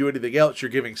technically if you do anything else, you're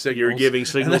giving signals. You're giving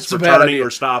signals for turning or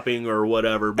stopping or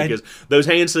whatever, because those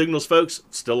hand signals, folks,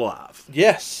 still alive.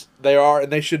 Yes, they are,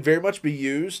 and they should very much be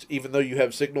used, even though you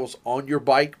have signals on your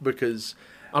bike, because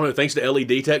I don't know, thanks to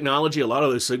LED technology, a lot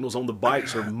of those signals on the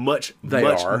bikes are much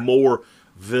more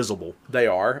visible. They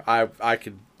are. I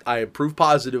am proof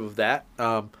positive of that.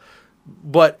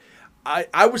 But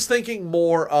I was thinking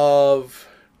more of,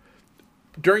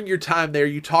 during your time there,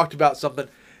 you talked about something.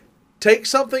 Take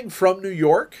something from New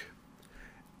York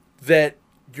that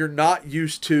you're not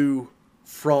used to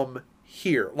from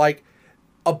here. Like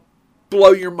a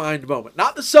blow your mind moment.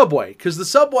 Not the subway, because the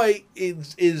subway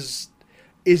is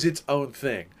its own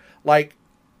thing. Like,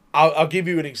 I'll give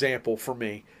you an example for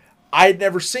me. I had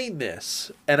never seen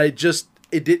this, and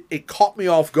it caught me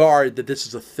off guard that this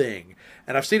is a thing.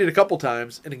 And I've seen it a couple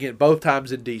times, and again, both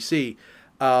times in D.C.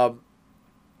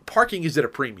 Parking is at a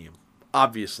premium,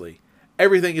 obviously.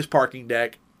 Everything is parking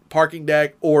deck,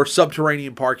 or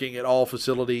subterranean parking at all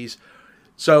facilities.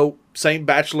 So, same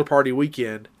bachelor party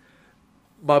weekend,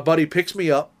 my buddy picks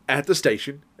me up at the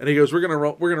station, and he goes, we're gonna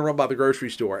run by the grocery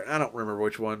store. And I don't remember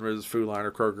which one, whether it's Food Line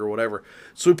or Kroger or whatever.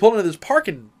 So we pull into this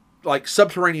parking, like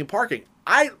subterranean parking.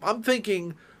 I'm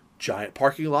thinking giant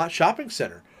parking lot shopping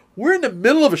center. We're in the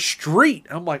middle of a street.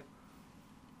 I'm like,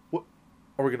 what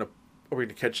are we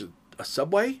gonna catch a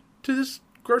subway to this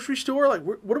grocery store? Like,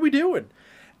 what are we doing?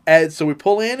 And so we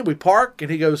pull in and we park, and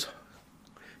he gets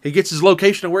his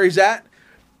location of where he's at,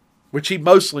 which he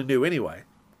mostly knew anyway.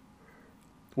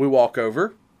 We walk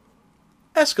over,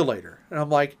 escalator, and I'm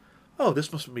like, oh,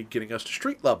 this must be getting us to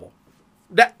street level.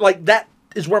 That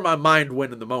is where my mind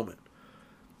went in the moment.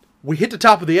 We hit the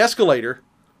top of the escalator,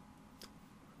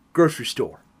 grocery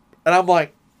store. And I'm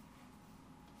like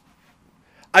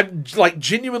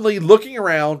genuinely looking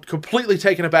around, completely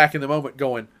taken aback in the moment,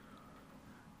 going,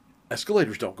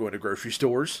 escalators don't go into grocery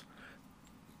stores.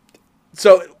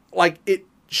 So, it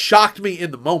shocked me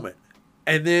in the moment.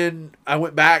 And then I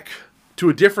went back to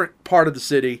a different part of the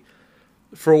city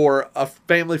for a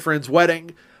family friend's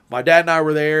wedding. My dad and I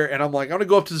were there, and I'm like, I'm going to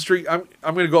go up to the street. I'm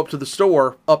going to go up to the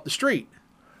store up the street.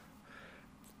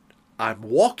 I'm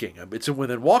walking. It's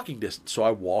within walking distance. So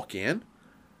I walk in.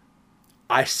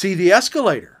 I see the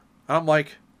escalator. I'm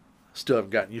like, still haven't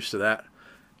gotten used to that.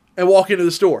 And walk into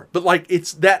the store. But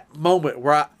it's that moment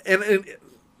where and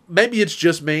maybe it's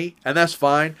just me, and that's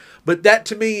fine. But that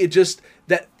to me,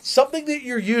 that something that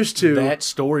you're used to. That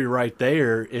story right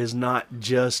there is not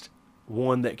just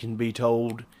one that can be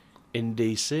told in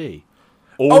D.C.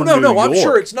 or no, New York. I'm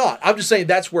sure it's not. I'm just saying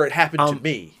that's where it happened to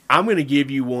me. I'm going to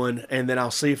give you one, and then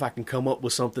I'll see if I can come up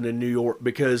with something in New York,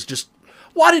 because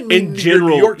I didn't mean in general.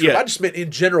 New York trip. I just meant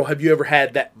in general. Have you ever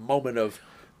had that moment of,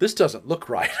 this doesn't look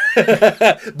right,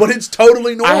 but it's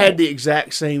totally normal? I had the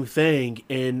exact same thing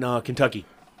in Kentucky,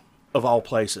 of all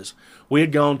places. We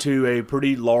had gone to a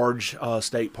pretty large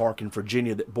state park in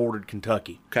Virginia that bordered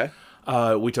Kentucky. Okay.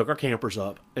 We took our campers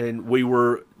up, and we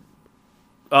were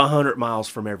 100 miles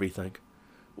from everything.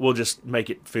 We'll just make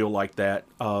it feel like that.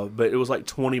 But it was like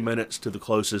 20 minutes to the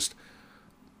closest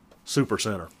super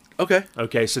center. Okay.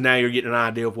 Okay, so now you're getting an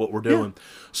idea of what we're doing.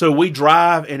 So we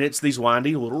drive, and it's these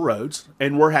windy little roads,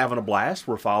 and we're having a blast.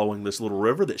 We're following this little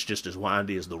river that's just as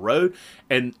windy as the road,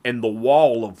 and the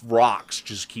wall of rocks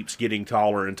just keeps getting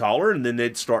taller and taller, and then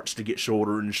it starts to get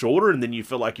shorter and shorter, and then you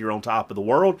feel like you're on top of the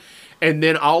world, and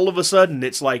then all of a sudden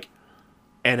it's like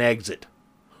an exit.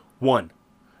 One.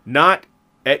 Not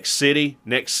X city,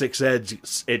 next 6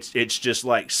 exits. It's just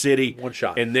like city. One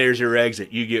shot. And there's your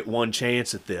exit. You get one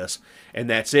chance at this, and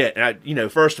that's it.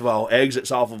 And first of all, exits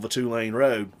off of a 2-lane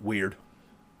road, weird.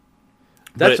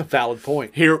 That's But a valid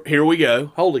point. Here we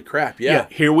go. Holy crap, yeah.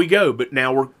 Here we go. But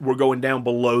now we're going down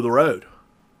below the road.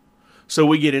 So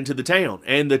we get into the town,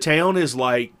 and the town is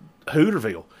like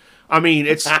Hooterville. I mean,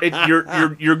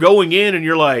 you're going in, and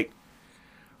you're like,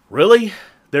 really?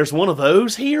 There's one of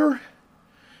those here?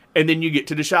 And then you get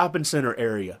to the shopping center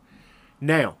area.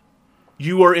 Now,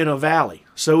 you are in a valley.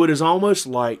 So it is almost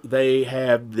like they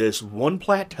have this one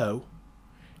plateau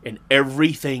and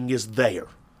everything is there.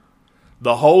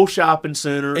 The whole shopping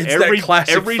center, It's every that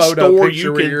classic every photo store picture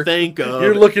you where can think of.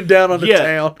 You're looking down on the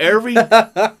town.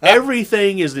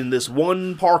 Everything is in this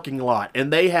one parking lot.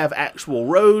 And they have actual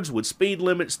roads with speed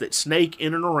limits that snake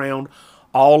in and around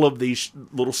all of these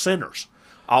little centers.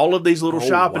 All of these little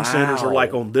shopping centers are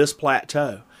like on this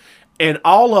plateau. And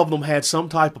all of them had some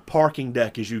type of parking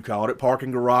deck, as you called it. Parking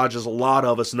garages, a lot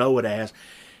of us know it as.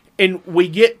 And we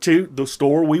get to the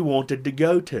store we wanted to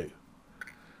go to.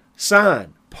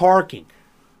 Sign, parking.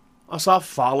 So I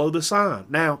follow the sign.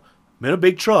 Now, I'm in a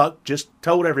big truck, just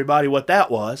told everybody what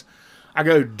that was. I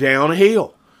go down a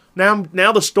hill. Now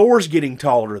the store's getting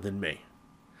taller than me.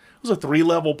 It was a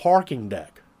 3-level parking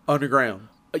deck. Underground.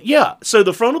 Yeah, so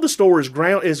the front of the store is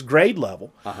grade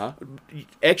level. Uh-huh.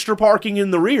 Extra parking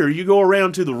in the rear. You go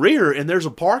around to the rear, and there's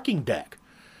a parking deck.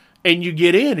 And you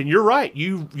get in, and you're right.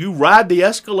 You ride the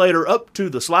escalator up to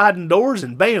the sliding doors,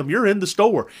 and bam, you're in the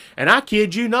store. And I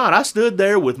kid you not, I stood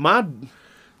there with my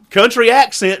country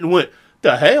accent and went,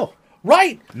 the hell?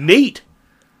 Right. Neat.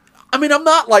 I mean, I'm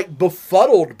not like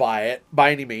befuddled by it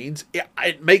by any means.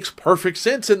 It makes perfect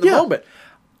sense in the moment.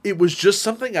 It was just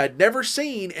something I'd never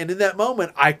seen, and in that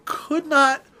moment, I could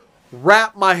not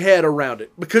wrap my head around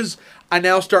it because I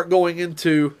now start going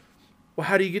into, well,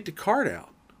 how do you get the cart out?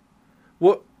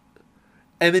 What?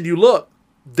 And then you look,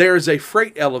 there's a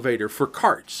freight elevator for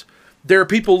carts. There are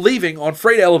people leaving on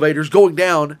freight elevators going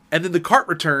down, and then the cart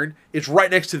return is right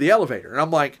next to the elevator, and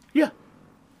I'm like, yeah.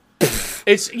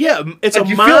 It's Like, a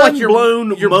you feel like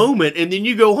mind-blown moment, and then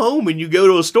you go home and you go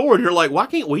to a store, and you're like, why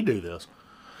can't we do this?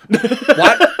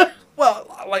 Why?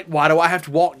 Well, like, why do I have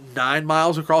to walk 9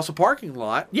 miles across a parking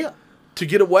lot? Yeah. To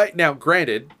get away. Now,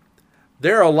 granted,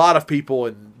 there are a lot of people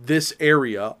in this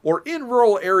area or in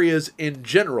rural areas in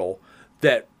general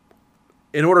that,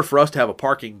 in order for us to have a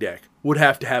parking deck, would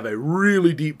have to have a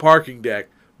really deep parking deck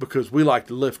because we like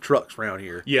to lift trucks around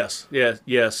here. Yes.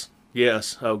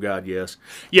 Oh God, yes.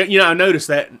 Yeah, I noticed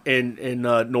that in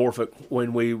Norfolk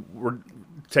when we were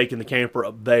taking the camper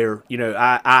up there.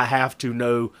 I have to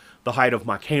know the height of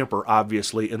my camper,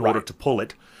 obviously, in order to pull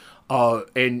it.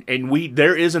 And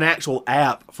there is an actual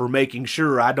app for making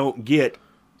sure I don't get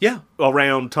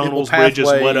around tunnels, bridges,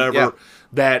 whatever,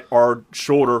 that are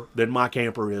shorter than my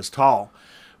camper is tall.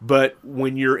 But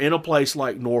when you're in a place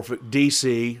like Norfolk,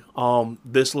 D.C.,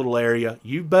 this little area,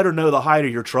 you better know the height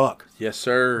of your truck. Yes,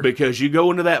 sir. Because you go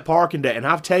into that parking deck, and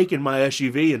I've taken my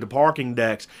SUV into parking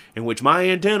decks in which my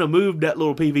antenna moved that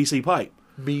little PVC pipe.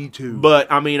 Me too.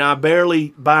 But, I mean, I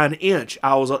barely, by an inch,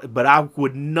 but I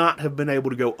would not have been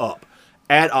able to go up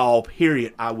at all,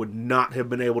 period. I would not have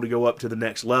been able to go up to the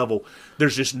next level.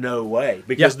 There's just no way.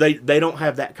 Because they don't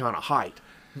have that kind of height.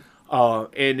 You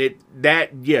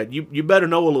better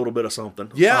know a little bit of something.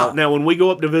 Yeah. Now, when we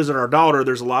go up to visit our daughter,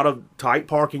 there's a lot of tight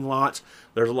parking lots.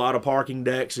 There's a lot of parking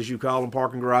decks, as you call them,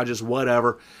 parking garages,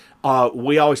 whatever.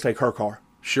 We always take her car.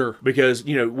 Sure. Because,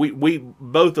 we have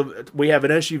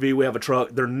an SUV, we have a truck.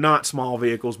 They're not small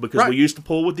vehicles because we used to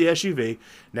pull with the SUV.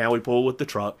 Now we pull with the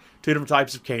truck. 2 different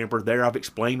types of camper. There, I've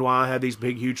explained why I have these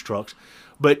big, huge trucks.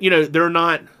 But, they're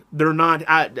not.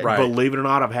 Believe it or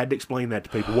not, I've had to explain that to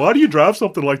people. Why do you drive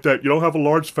something like that? You don't have a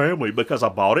large family. Because I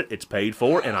bought it, it's paid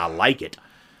for, and I like it.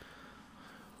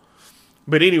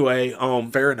 But anyway,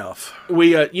 fair enough.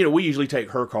 We usually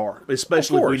take her car,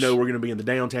 especially if we know we're going to be in the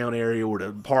downtown area where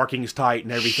the parking's tight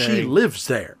and everything. She lives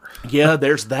there. Yeah,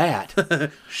 there's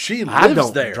that. She lives I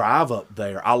don't there. drive up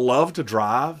there. I love to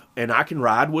drive, and I can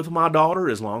ride with my daughter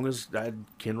as long as I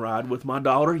can ride with my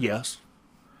daughter. Yes.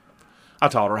 I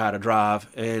taught her how to drive,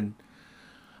 and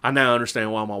I now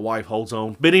understand why my wife holds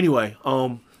on. But anyway,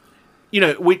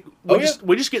 we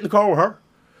just get in the car with her.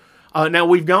 Now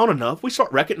we've gone enough. We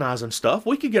start recognizing stuff.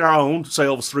 We could get our own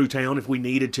selves through town if we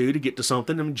needed to get to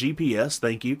something. I mean, GPS,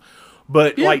 thank you.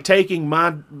 But like taking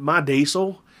my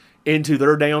diesel into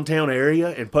their downtown area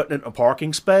and putting it in a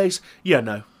parking space,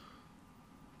 no.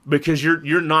 Because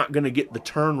you're not going to get the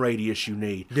turn radius you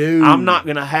need. No. I'm not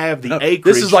going to have the acreage.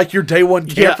 This is like your day one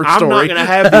camper I'm story. not going to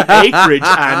have the acreage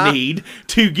I need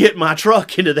to get my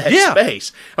truck into that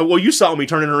space. Well, you saw me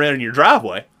turning around in your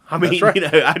driveway. I mean, right.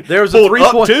 I there was pulled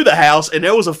up to the house, and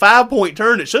there was a 5-point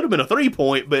turn. It should have been a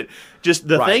 3-point, but just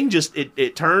the thing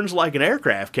it turns like an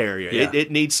aircraft carrier. Yeah. It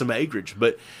needs some acreage.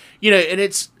 But, and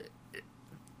it's...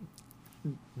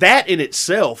 That in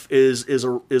itself is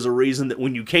a reason that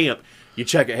when you camp, you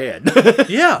check ahead.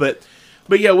 Yeah.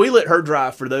 But yeah, we let her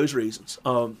drive for those reasons.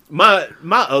 My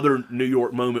other New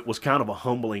York moment was kind of a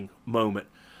humbling moment.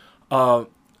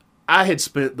 I had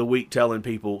spent the week telling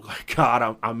people,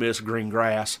 God, I miss green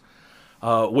grass.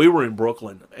 We were in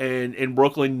Brooklyn, and in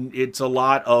Brooklyn, it's a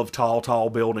lot of tall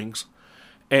buildings.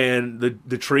 And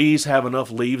the trees have enough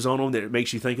leaves on them that it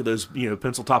makes you think of those,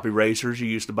 pencil top erasers you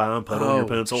used to buy and put on your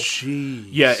pencil. Jeez.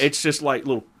 Yeah, it's just like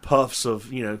little puffs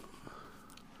of,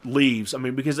 leaves. I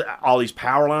mean, because all these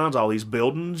power lines, all these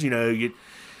buildings,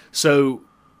 so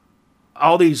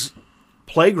all these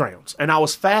playgrounds. And I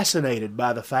was fascinated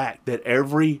by the fact that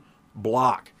every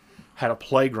block had a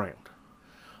playground.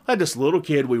 I had this little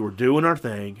kid, we were doing our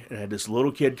thing, and I had this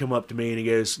little kid come up to me and he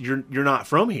goes, You're not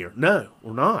from here. No,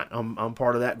 we're not. I'm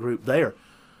part of that group there.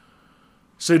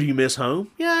 So do you miss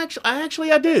home? Yeah,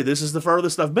 actually I do. This is the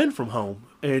furthest I've been from home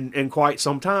in quite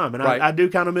some time. And I do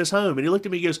kind of miss home. And he looked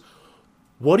at me and goes,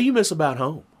 What do you miss about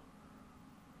home?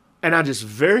 And I just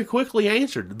very quickly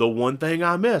answered, the one thing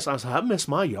I miss. I said, I miss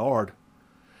my yard.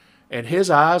 And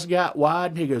his eyes got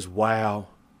wide and he goes, Wow,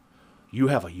 you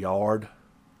have a yard?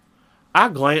 I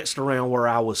glanced around where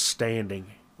I was standing.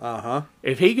 Uh-huh.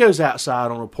 If he goes outside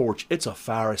on a porch, it's a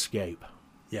fire escape.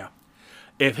 Yeah.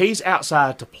 If he's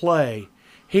outside to play,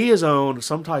 he is on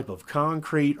some type of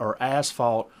concrete or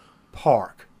asphalt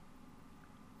park.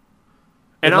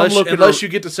 And unless you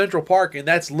get to Central Park, and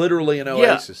that's literally an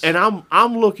oasis. And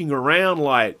I'm looking around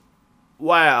like,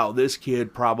 wow, this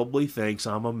kid probably thinks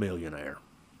I'm a millionaire.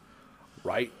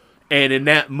 Right. And in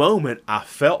that moment, I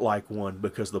felt like one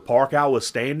because the park I was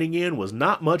standing in was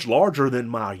not much larger than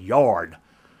my yard.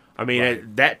 I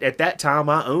mean, at that time,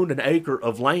 I owned an acre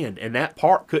of land, and that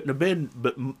park couldn't have been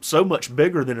but so much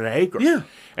bigger than an acre. Yeah.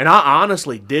 And I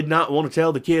honestly did not want to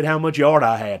tell the kid how much yard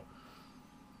I had.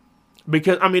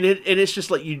 Because, I mean, it's just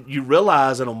like you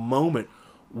realize in a moment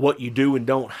what you do and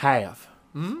don't have.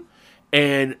 Mm-hmm.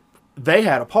 And they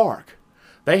had a park.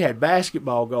 They had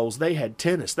basketball goals. They had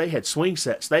tennis. They had swing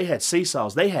sets. They had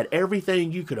seesaws. They had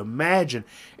everything you could imagine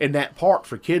in that park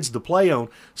for kids to play on.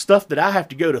 Stuff that I have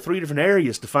to go to 3 different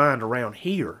areas to find around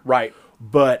here. Right.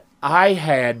 But I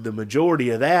had the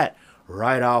majority of that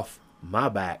right off my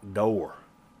back door.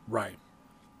 Right.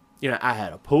 I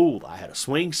had a pool. I had a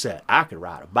swing set. I could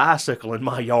ride a bicycle in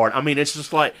my yard. I mean, it's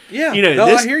just like, I hear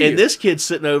you. And this kid's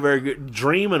sitting over there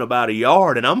dreaming about a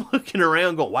yard, and I'm looking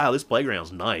around going, wow, this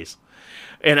playground's nice.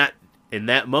 And in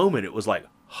that moment, it was like,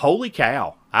 holy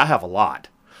cow, I have a lot.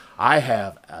 I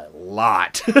have a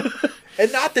lot.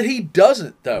 And not that he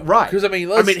doesn't, though. Right. Because, I mean,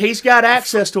 he's got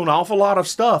access to an awful lot of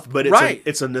stuff, but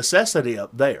it's a necessity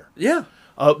up there. Yeah.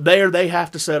 Up there, they have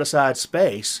to set aside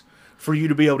space for you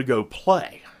to be able to go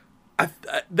play.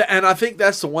 And I think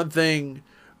that's the one thing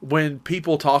when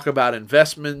people talk about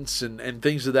investments and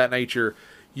things of that nature,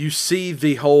 you see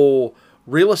the whole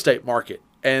real estate market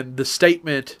and the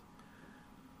statement,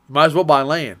 might as well buy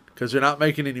land because they're not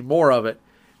making any more of it.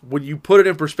 When you put it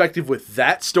in perspective with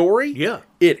that story,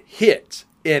 it hits,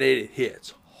 and it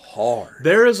hits hard.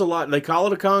 There is a lot. They call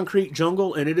it a concrete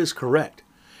jungle, and it is correct.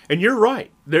 And you're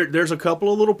right. There's a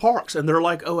couple of little parks, and they're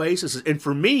like oases. And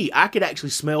for me, I could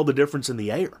actually smell the difference in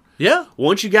the air. Yeah.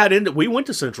 Once you got into, we went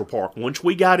to Central Park. Once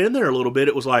we got in there a little bit,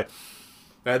 it was like,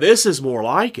 now this is more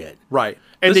like it. Right.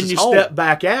 And then you step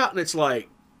back out, and it's like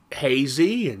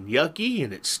hazy and yucky,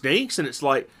 and it stinks, and it's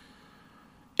like,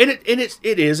 and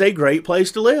it is a great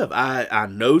place to live. I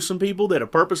know some people that have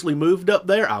purposely moved up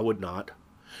there. I would not.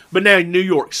 But now New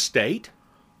York State,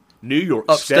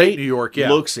 Upstate New York,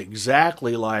 looks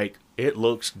exactly like it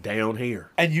looks down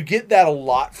here. And you get that a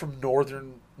lot from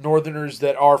northerners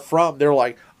that are from, they're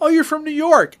like, oh, you're from New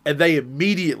York. And they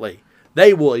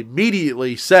will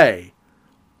immediately say,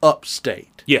 upstate.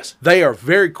 Yes. They are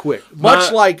very quick.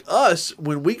 Much like us,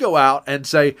 when we go out and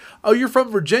say, "Oh, you're from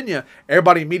Virginia,"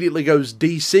 everybody immediately goes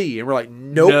D.C. and we're like,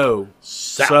 "Nope, No,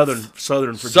 Southern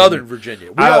Virginia. Southern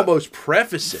Virginia." We almost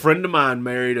preface A it. friend of mine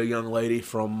married a young lady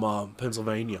from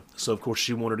Pennsylvania, so of course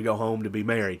she wanted to go home to be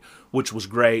married, which was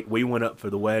great. We went up for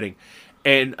the wedding,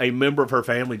 and a member of her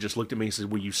family just looked at me and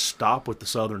said, "Will you stop with the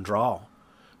Southern drawl?"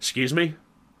 Excuse me?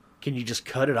 Can you just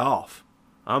cut it off?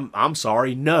 I'm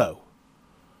sorry, no.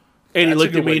 And he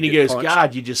looked at me and he goes,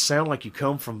 "God, you just sound like you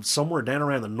come from somewhere down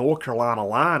around the North Carolina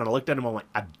line." And I looked at him, I'm like,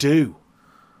 "I do.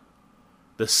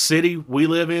 The city we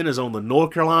live in is on the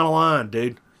North Carolina line,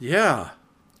 dude." Yeah.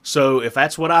 So if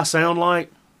that's what I sound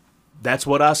like, that's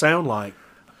what I sound like.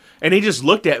 And he just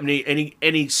looked at me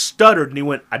and he stuttered and he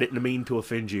went, "I didn't mean to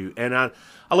offend you." And I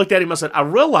looked at him, I said, "I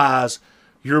realize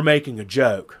you're making a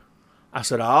joke." I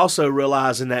said, "I also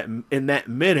realize in that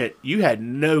minute you had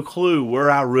no clue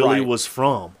where I really was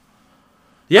from."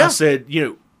 Yeah. I said,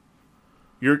 your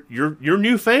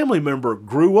new family member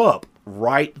grew up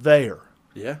right there.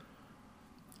 Yeah.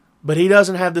 But he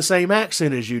doesn't have the same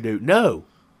accent as you do. No.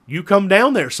 You come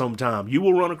down there sometime. You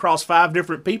will run across 5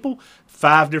 different people,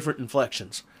 5 different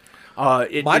inflections.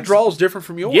 My draw is different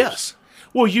from yours. Yes.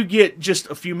 Well, you get just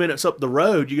a few minutes up the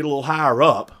road, you get a little higher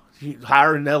up.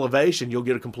 Higher in elevation, you'll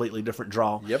get a completely different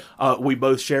draw. Yep. We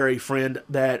both share a friend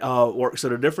that works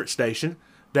at a different station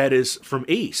that is from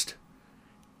East.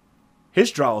 His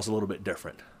draw is a little bit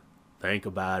different. Think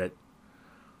about it.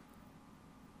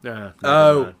 Never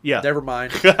mind. Yeah. Never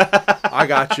mind. I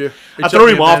got you. I threw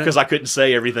him off because I couldn't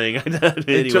say everything. Anyway.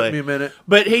 It took me a minute.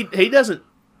 But he doesn't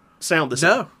sound the same.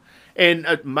 No. And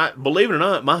believe it or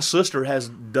not, my sister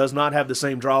does not have the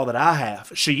same draw that I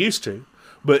have. She used to,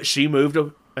 but she moved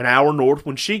an hour north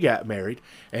when she got married,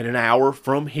 and an hour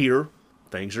from here,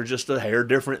 things are just a hair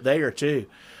different there too.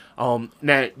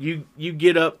 Now you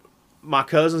get up. My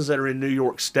cousins that are in New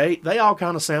York State, they all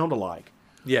kind of sound alike.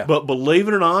 Yeah. But believe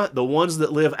it or not, the ones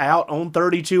that live out on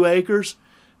 32 acres,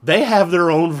 they have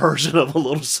their own version of a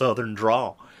little southern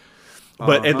drawl.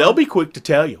 But and they'll be quick to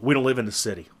tell you, "We don't live in the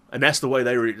city," and that's the way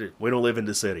they read it. "We don't live in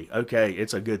the city." Okay,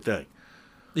 it's a good thing.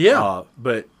 Yeah.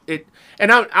 But it,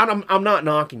 and I'm not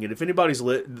knocking it. If anybody's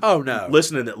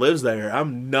listening that lives there,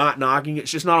 I'm not knocking it.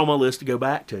 It's just not on my list to go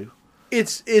back to.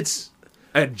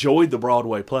 I enjoyed the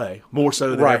Broadway play more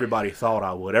so than everybody thought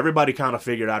I would. Everybody kind of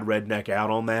figured I'd redneck out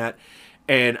on that,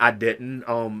 and I didn't.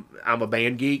 I'm a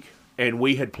band geek, and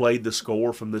we had played the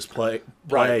score from this play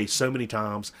so many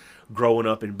times growing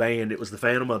up in band. It was the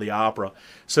Phantom of the Opera.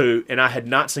 So, and I had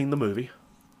not seen the movie.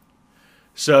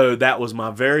 So that was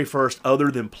my very first,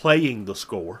 other than playing the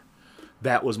score,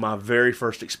 that was my very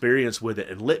first experience with it.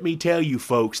 And let me tell you,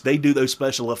 folks, they do those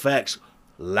special effects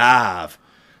live,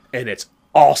 and it's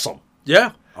awesome.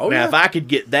 Yeah. Now, if I could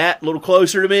get that a little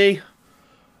closer to me,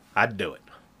 I'd do it.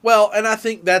 Well, and I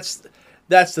think that's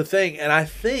the thing. And I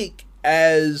think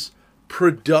as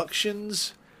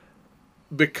productions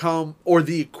become, or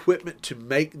the equipment to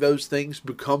make those things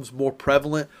becomes more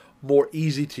prevalent, more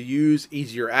easy to use,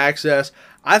 easier access,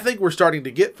 I think we're starting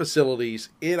to get facilities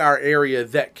in our area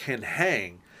that can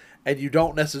hang. And you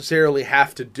don't necessarily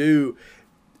have to do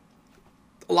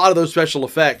a lot of those special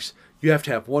effects. You have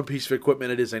to have one piece of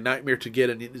equipment. It is a nightmare to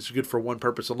get, and it is good for one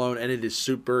purpose alone, and it is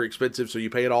super expensive, so you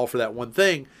pay it all for that one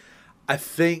thing. I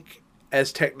think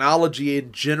as technology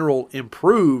in general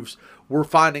improves, we're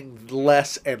finding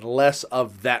less and less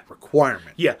of that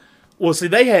requirement. Yeah. Well, see,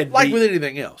 they had... with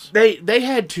anything else. They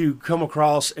had to come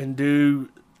across and do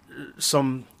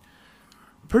some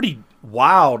pretty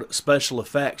wild special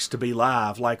effects to be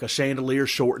live, like a chandelier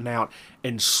shorting out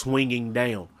and swinging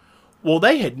down. Well,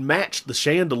 they had matched the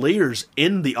chandeliers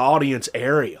in the audience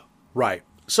area. Right.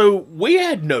 So we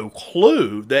had no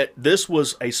clue that this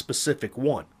was a specific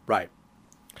one. Right.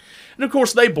 And of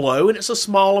course they blow, and it's a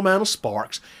small amount of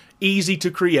sparks, easy to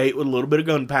create with a little bit of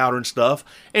gunpowder and stuff,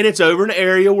 and it's over an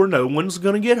area where no one's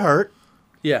going to get hurt.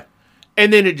 Yeah.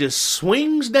 And then it just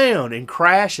swings down and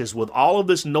crashes with all of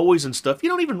this noise and stuff. You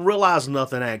don't even realize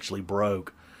nothing actually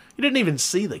broke. You didn't even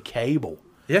see the cable.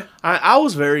 Yeah. I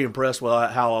was very impressed with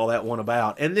how all that went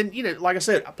about. And then, like I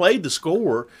said, I played the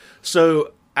score,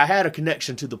 so I had a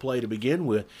connection to the play to begin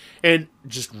with, and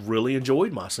just really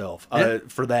enjoyed myself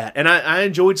for that. And I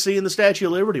enjoyed seeing the Statue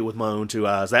of Liberty with my own 2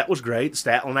 eyes. That was great.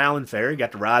 Staten Island Ferry,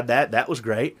 got to ride that. That was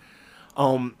great.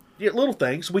 Little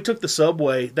things. We took the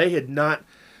subway. They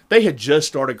had just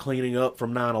started cleaning up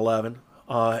from 9/11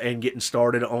 and getting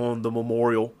started on the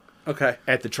memorial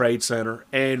at the Trade Center.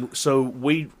 And so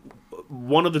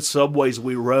one of the subways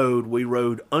we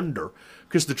rode under,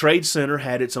 because the Trade Center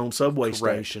had its own subway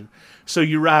station. So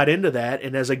you ride into that,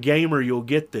 and as a gamer, you'll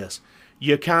get this.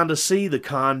 you kind of see the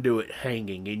conduit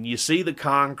hanging, and you see the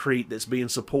concrete that's being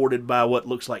supported by what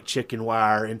looks like chicken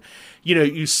wire, and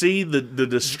you see the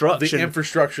destruction, the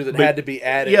infrastructure that had to be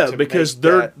added. Yeah, to because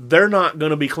they're not going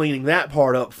to be cleaning that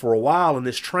part up for a while, and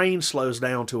this train slows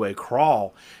down to a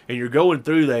crawl, and you're going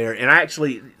through there, and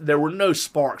actually there were no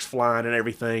sparks flying and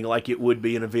everything like it would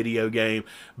be in a video game,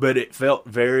 but it felt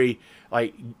very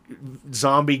like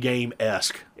zombie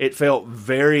game-esque. It felt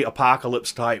very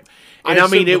apocalypse type. And I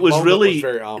mean, it was really,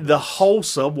 the whole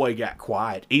subway got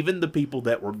quiet. Even the people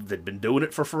that'd been doing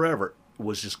it for forever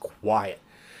was just quiet.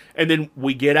 And then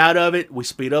we get out of it, we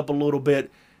speed up a little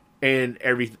bit, and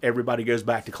everybody goes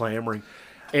back to clamoring.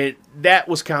 And that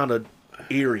was kind of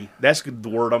eerie. That's the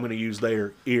word I'm going to use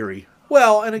there, eerie.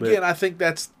 Well, and again, I think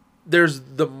there's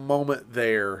the moment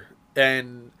there.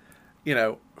 And,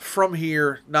 from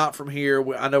here, not from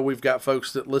here. I know we've got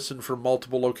folks that listen from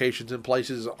multiple locations and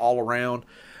places all around.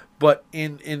 But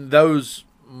in those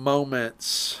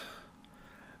moments,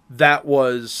 that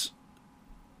was,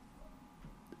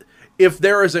 if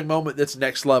there is a moment that's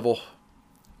next level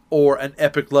or an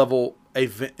epic level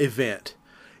event,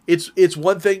 it's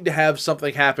one thing to have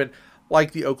something happen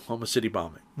like the Oklahoma City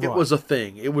bombing. Right. It was a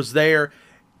thing. It was there.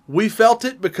 We felt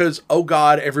it because, oh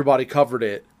God, everybody covered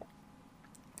it.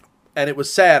 And it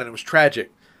was sad and it was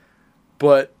tragic.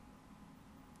 But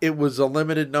it was a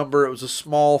limited number. It was a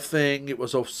small thing. It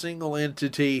was a single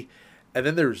entity. And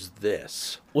then there's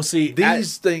this. Well, see,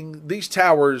 these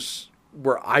towers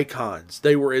were icons.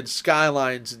 They were in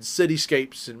skylines and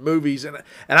cityscapes and movies. And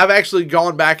I've actually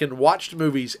gone back and watched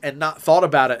movies and not thought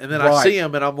about it. And then I see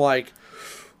them and I'm like,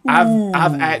 ooh.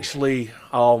 I've actually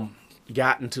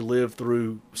gotten to live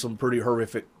through some pretty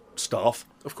horrific stuff.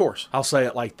 Of course. I'll say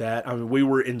it like that. I mean, we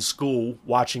were in school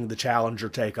watching the Challenger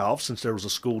take off since there was a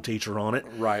school teacher on it.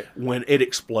 Right. When it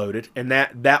exploded. And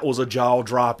that was a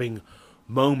jaw-dropping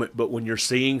moment. But when you're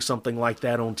seeing something like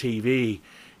that on TV,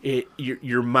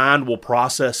 your mind will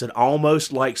process it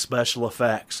almost like special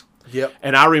effects. Yep.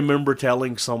 And I remember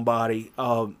telling somebody,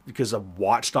 because I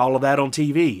watched all of that on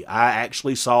TV, I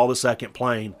actually saw the second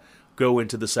plane go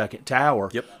into the second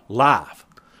tower live.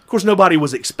 Of course, nobody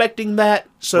was expecting that,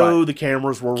 so the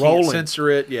cameras were rolling. Can't censor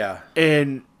it, yeah.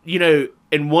 And,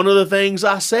 and one of the things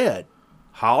I said,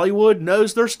 Hollywood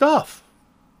knows their stuff.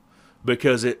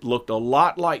 Because it looked a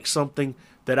lot like something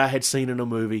that I had seen in a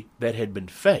movie that had been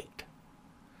faked.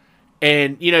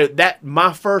 And, that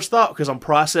my first thought, because I'm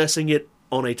processing it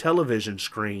on a television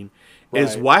screen,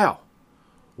 is wow.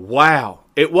 Wow.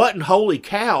 It wasn't holy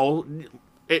cow.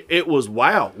 It was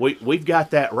wow. We've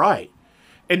got that right.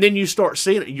 And then you start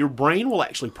seeing it. Your brain will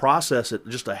actually process it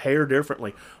just a hair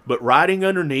differently. But riding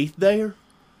underneath there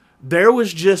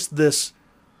was just this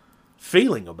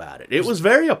feeling about it. It was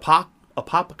very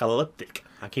apocalyptic.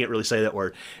 I can't really say that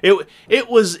word. It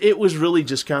was really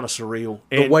just kind of surreal.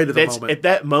 The weight of the moment. At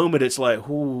that moment, it's like,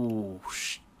 ooh,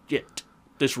 shit,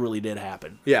 this really did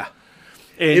happen. Yeah.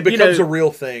 And, it becomes a real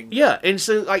thing. Yeah, and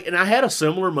so and I had a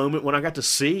similar moment when I got to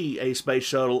see a space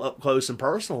shuttle up close and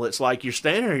personal. It's like you're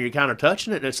standing there, and you're kind of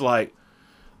touching it, and it's like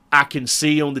I can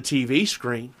see on the TV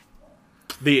screen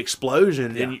the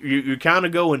explosion, and you're kind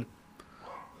of going,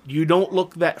 you don't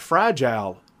look that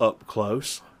fragile up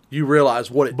close. You realize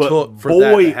what it took for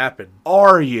that to happen.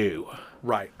 Are you?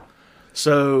 Right.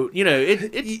 So,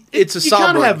 it's a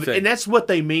somber thing. And that's what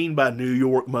they mean by New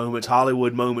York moments,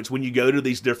 Hollywood moments. When you go to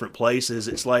these different places,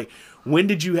 it's like, when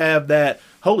did you have that,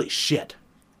 holy shit?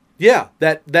 Yeah,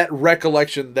 that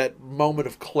recollection, that moment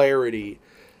of clarity.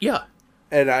 Yeah.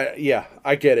 And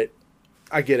I get it.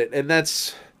 I get it. And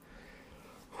that's,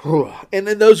 and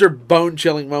then those are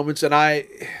bone-chilling moments. And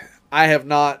I've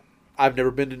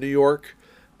never been to New York.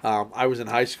 I was in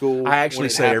high school. I actually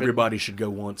say everybody should go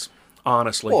once.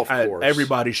 Honestly, well, of course.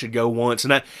 Everybody should go once.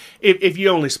 And if you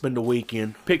only spend a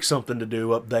weekend, pick something to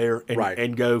do up there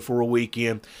and go for a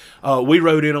weekend. We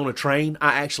rode in on a train.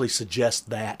 I actually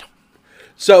suggest that.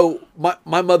 So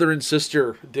my mother and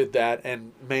sister did that,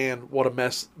 and man, what a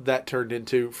mess that turned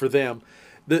into for them.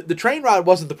 The train ride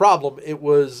wasn't the problem. It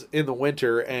was in the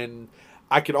winter, and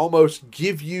I could almost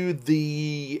give you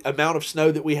the amount of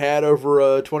snow that we had over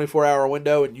a 24-hour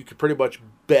window, and you could pretty much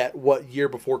bet what year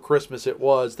before Christmas it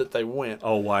was that they went.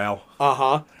 Oh, wow.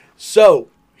 Uh-huh. So,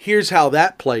 here's how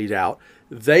that played out.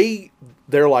 They're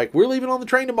like, we're leaving on the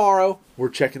train tomorrow. We're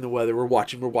checking the weather. We're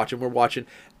watching.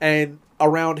 And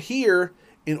around here,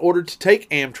 in order to take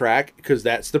Amtrak, because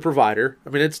that's the provider, I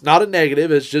mean, it's not a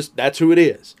negative. It's just, that's who it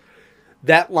is.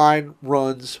 That line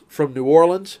runs from New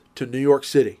Orleans to New York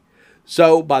City.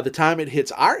 So, by the time it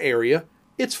hits our area,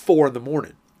 it's 4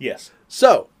 a.m. Yes.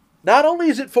 So, not only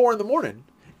is it 4 a.m,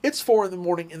 it's 4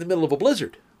 a.m. in the middle of a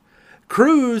blizzard.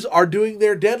 Crews are doing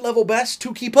their dead level best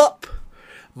to keep up.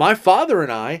 My father and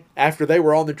I, after they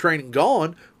were on the train and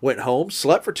gone, went home,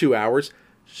 slept for 2 hours,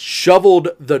 shoveled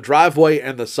the driveway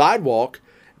and the sidewalk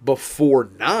before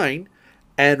 9,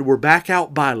 and were back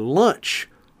out by lunch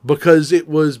because it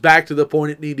was back to the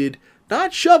point it needed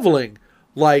not shoveling,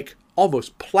 like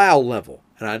almost plow level.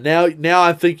 And now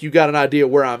I think you got an idea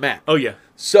where I'm at. Oh, yeah.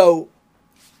 So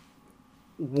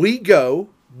we go.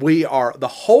 The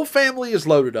whole family is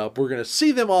loaded up. We're going to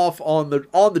see them off on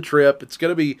the trip. It's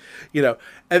going to be, and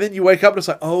then you wake up and it's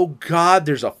like, oh God,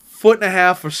 there's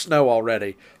 1.5 feet of snow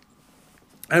already.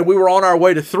 And we were on our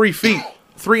way to 3 feet,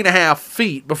 3.5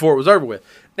 feet before it was over with.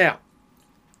 Now,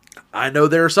 I know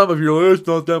there are some of you, it's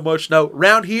not that much snow.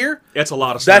 Around here, that's a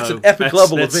lot of snow. That's an epic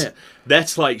level event.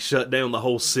 That's like shut down the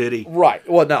whole city. Right.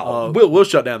 Well, no, we'll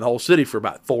shut down the whole city for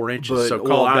about 4 inches. So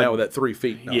calm down with that 3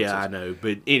 feet nonsense. Yeah, I know.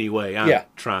 But anyway, I'm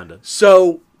trying to.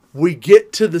 So we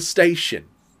get to the station.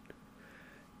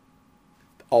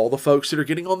 All the folks that are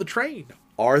getting on the train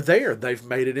are there. They've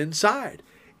made it inside.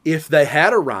 If they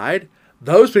had a ride,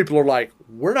 those people are like,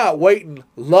 we're not waiting.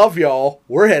 Love y'all.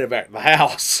 We're headed back to the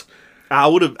house. I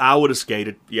would have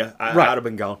skated. Yeah, I'd have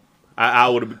been gone. I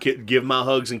would have given my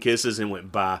hugs and kisses and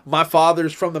went bye. My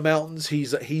father's from the mountains.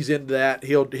 He's into that.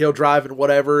 He'll drive in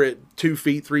whatever at 2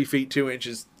 feet, 3 feet, 2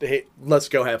 inches. Hey, let's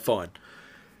go have fun.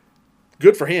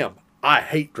 Good for him. I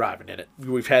hate driving in it.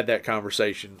 We've had that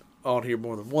conversation on here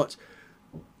more than once.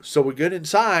 So we get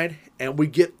inside and we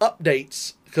get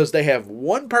updates because they have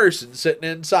one person sitting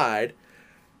inside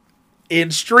in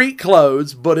street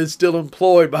clothes, but is still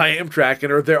employed by Amtrak,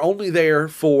 and they're only there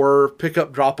for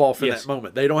pickup, drop off in that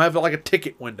moment. They don't have like a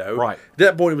ticket window. Right. At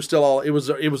that point, it was still all it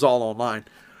was all online.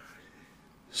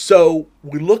 So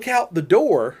we look out the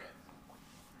door,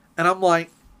 and I'm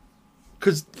like,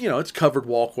 because it's covered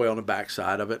walkway on the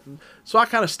backside of it, and so I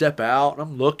kind of step out and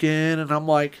I'm looking, and I'm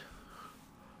like,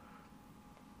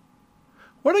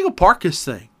 where are they gonna park this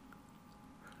thing?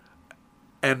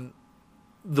 And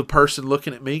the person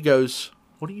looking at me goes,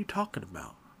 what are you talking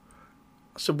about?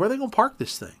 I said, where are they going to park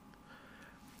this thing?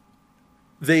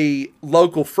 The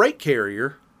local freight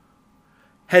carrier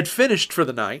had finished for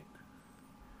the night,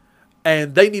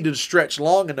 and they needed to stretch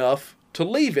long enough to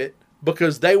leave it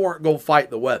because they weren't going to fight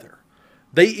the weather.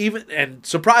 And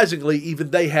surprisingly,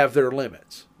 even they have their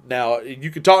limits. Now,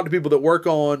 you can talk to people that work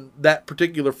on that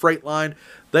particular freight line.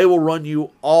 They will run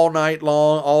you all night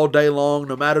long, all day long,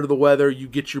 no matter the weather. You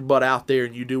get your butt out there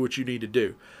and you do what you need to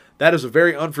do. That is a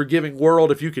very unforgiving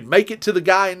world. If you can make it to the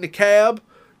guy in the cab,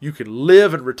 you can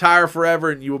live and retire forever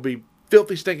and you will be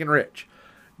filthy stinking rich.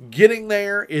 Getting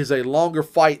there is a longer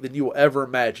fight than you will ever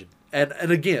imagine. And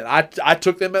again, I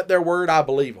took them at their word. I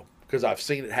believe them because I've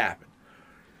seen it happen.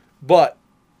 But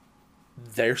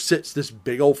there sits this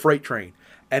big old freight train.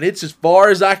 And it's as far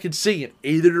as I can see in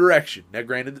either direction. Now,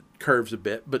 granted, it curves a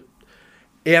bit, but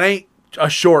it ain't a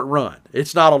short run.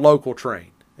 It's not a local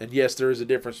train. And yes, there is a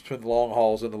difference between the long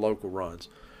hauls and the local runs.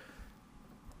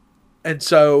 And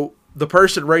so the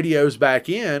person radios back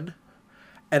in,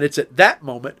 and it's at that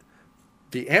moment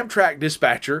the Amtrak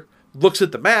dispatcher looks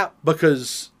at the map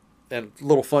because, and a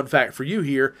little fun fact for you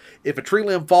here, if a tree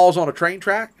limb falls on a train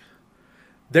track,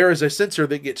 there is a sensor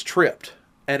that gets tripped,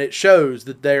 and it shows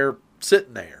that they're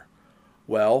sitting there.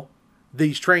 Well,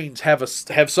 these trains have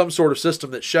some sort of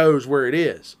system that shows where it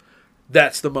is.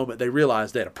 That's the moment they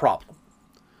realize they had a problem.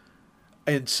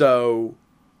 And so,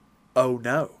 oh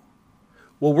no.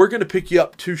 Well, we're going to pick you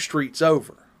up 2 streets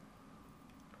over.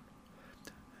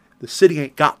 The city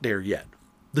ain't got there yet.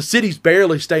 The city's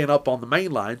barely staying up on the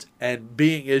main lines, and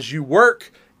being as you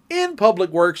work in public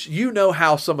works, you know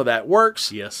how some of that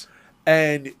works. Yes.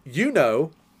 And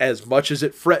as much as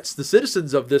it frets the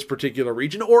citizens of this particular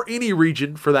region, or any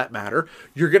region for that matter,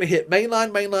 you're going to hit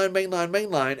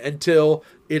mainline until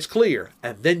it's clear.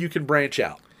 And then you can branch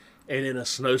out. And in a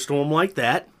snowstorm like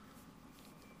that,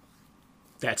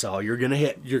 that's all you're going to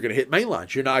hit. You're going to hit main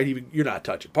lines. You're not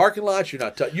touching parking lots. You're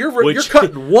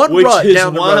cutting one rut down the roadway. Which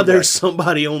is why there's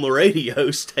somebody on the radio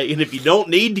saying if you don't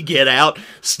need to get out,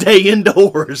 stay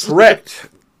indoors. Correct.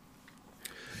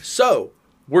 So,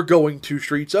 we're going 2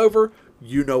 streets over.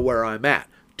 You know where I'm at.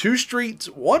 2 streets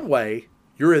one way,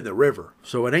 you're in the river.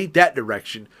 So it ain't that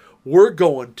direction. We're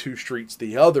going 2 streets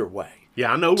the other way.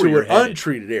 Yeah, I know where you're headed. To an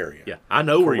untreated area. Yeah, I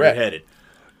know where you're headed.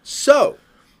 So,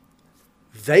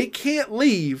 they can't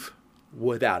leave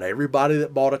without everybody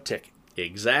that bought a ticket.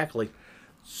 Exactly.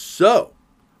 So,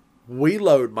 we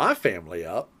load my family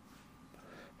up,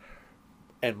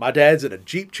 and my dad's in a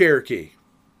Jeep Cherokee.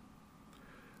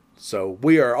 So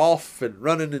we are off and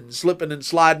running and slipping and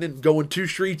sliding and going 2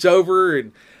 streets over,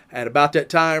 and at about that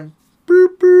time,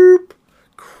 boop, boop,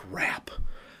 crap.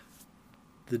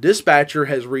 The dispatcher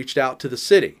has reached out to the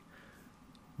city.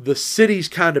 The city's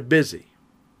kind of busy.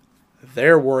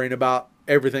 They're worrying about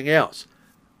everything else.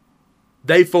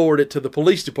 They forward it to the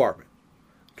police department.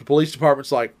 The police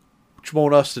department's like, what you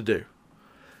want us to do?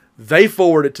 They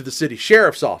forward it to the city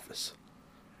sheriff's office.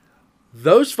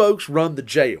 Those folks run the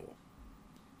jail.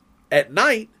 At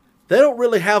night, they don't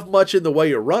really have much in the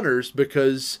way of runners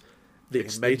because the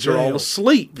inmates are all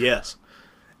asleep. Yes.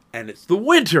 And it's the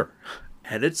winter.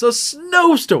 And it's a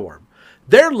snowstorm.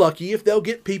 They're lucky if they'll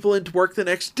get people into work the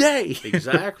next day.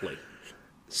 Exactly.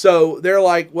 So they're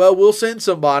like, well, we'll send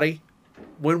somebody.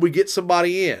 When we get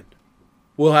somebody in,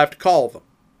 we'll have to call them.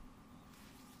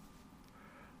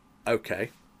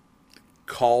 Okay.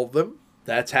 Call them.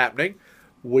 That's happening.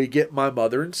 We get my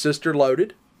mother and sister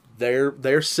loaded.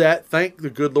 They're set. Thank the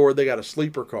good Lord they got a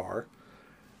sleeper car.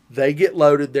 They get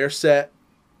loaded. They're set.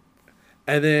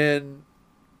 And then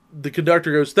the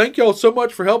conductor goes, thank y'all so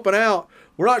much for helping out.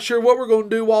 We're not sure what we're going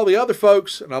to do while the other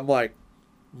folks. And I'm like,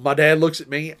 my dad looks at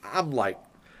me. I'm like,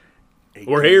 18,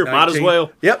 we're here. 19. Might as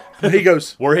well. Yep. And he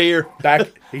goes, we're here. Back.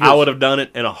 He goes, I would have done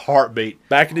it in a heartbeat.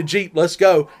 back in the Jeep. Let's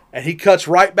go. And he cuts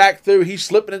right back through. He's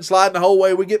slipping and sliding the whole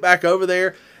way. We get back over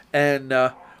there and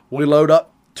we load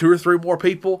up 2 or 3 more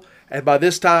people. And by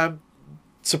this time,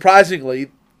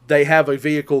 surprisingly, they have a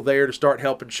vehicle there to start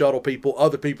helping shuttle people.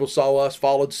 Other people saw us,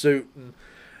 followed suit. And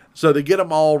so they get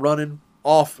them all running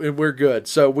off and we're good.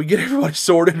 So we get everybody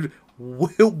sorted.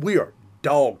 We are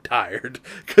dog tired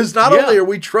because not only are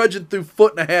we trudging through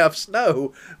 1.5 feet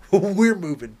snow, we're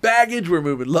moving baggage, we're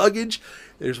moving luggage.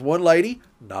 There's one lady,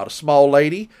 not a small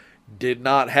lady, did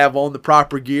not have on the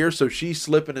proper gear, so she's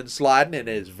slipping and sliding and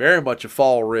is very much a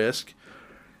fall risk.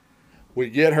 We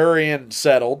get her in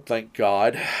settled, thank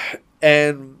God,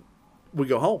 and we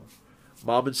go home.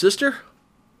 Mom and sister,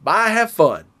 bye, have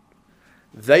fun.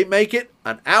 They make it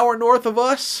an hour north of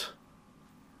us.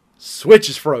 Switch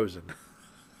is frozen.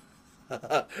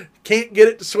 Can't get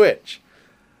it to switch.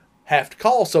 Have to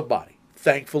call somebody.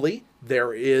 Thankfully,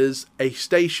 there is a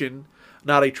station,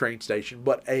 not a train station,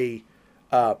 but a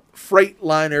freight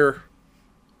liner.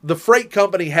 The freight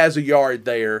company has a yard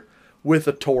there with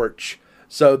a torch.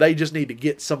 So they just need to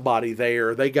get somebody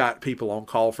there. They got people on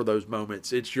call for those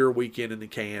moments. It's your weekend in the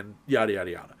can, yada,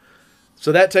 yada, yada.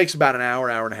 So that takes about an hour,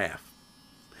 hour and a half.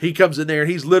 He comes in there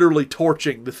and he's literally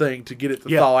torching the thing to get it to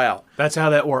thaw out. That's how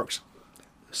that works.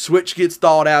 Switch gets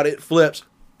thawed out, it flips.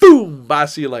 Boom! Bye,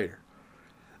 see you later.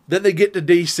 Then they get to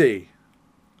DC.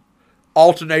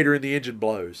 Alternator in the engine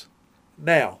blows.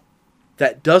 Now,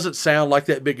 that doesn't sound like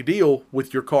that big a deal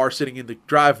with your car sitting in the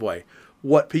driveway.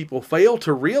 What people fail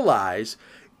to realize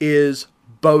is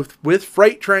both with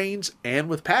freight trains and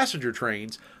with passenger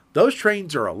trains, those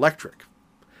trains are electric.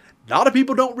 A lot of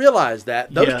people don't realize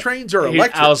that. Those trains are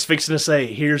electric. I was fixing to say,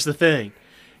 here's the thing.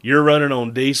 You're running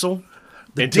on diesel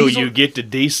until you get to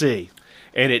DC.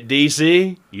 And at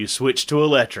DC, you switch to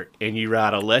electric. And you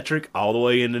ride electric all the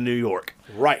way into New York.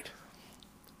 Right.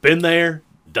 Been there,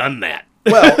 done that.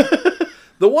 Well,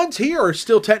 the ones here are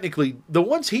still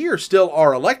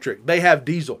are electric. They have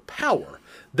diesel power.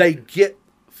 They get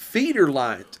feeder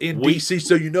lines in DC,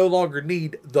 so you no longer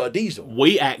need the diesel.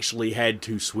 We actually had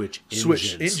to switch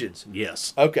engines.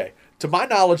 Yes. Okay. To my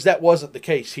knowledge, that wasn't the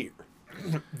case here.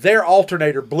 Their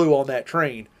alternator blew on that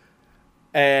train,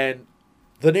 and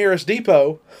the nearest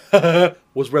depot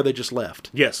was where they just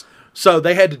left. Yes. So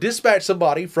they had to dispatch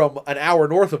somebody from an hour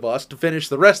north of us to finish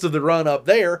the rest of the run up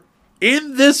there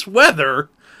in this weather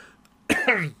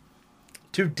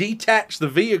to detach the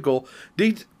vehicle,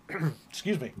 to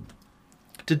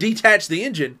detach the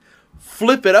engine,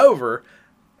 flip it over,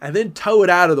 and then tow it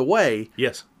out of the way.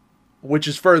 Yes. Which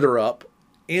is further up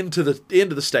into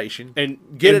the station. And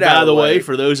get it out of the way,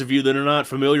 for those of you that are not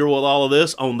familiar with all of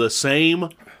this, on the same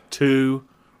 2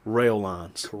 rail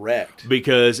lines. Correct.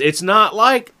 Because it's not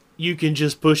like you can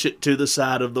just push it to the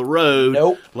side of the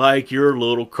road like your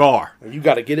little car. You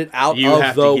got to get it out of the way. You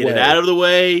have to get it out of the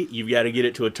way. You've got to get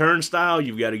it to a turnstile.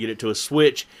 You've got to get it to a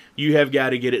switch. You have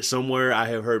got to get it somewhere. I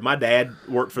have heard, my dad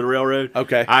worked for the railroad.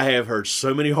 Okay. I have heard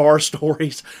so many horror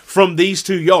stories from these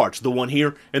 2 yards, the one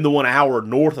here and the one hour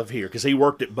north of here, because he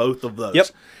worked at both of those. Yep.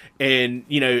 And,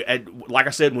 like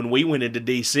I said, when we went into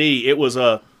D.C., it was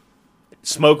a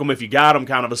smoke them if you got them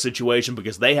kind of a situation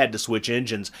because they had to switch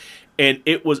engines. And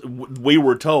we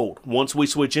were told, once we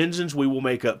switch engines, we will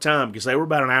make up time because they were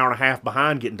about an hour and a half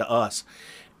behind getting to us.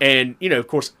 And, of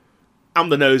course, I'm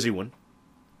the nosy one.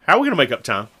 How are we going to make up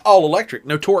time? All electric,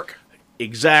 no torque.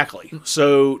 Exactly.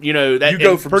 So, that you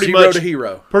go from pretty 0 much, to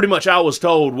hero. Pretty much I was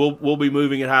told we'll be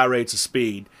moving at high rates of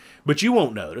speed. But you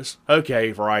won't notice.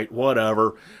 Okay, right,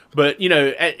 whatever. But, you know,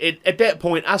 at that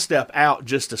point, I step out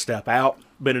just to step out.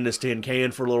 Been in this tin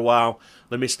can for a little while.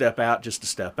 Let me step out just to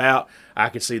step out. I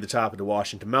could see the top of the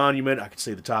Washington Monument. I could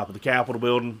see the top of the Capitol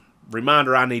building.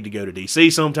 Reminder, I need to go to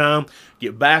D.C. sometime.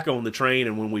 Get back on the train,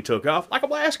 and when we took off, like a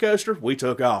blast coaster, we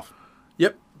took off.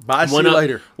 Yep. Bye, see you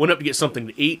later. Went up to get something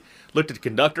to eat. Looked at the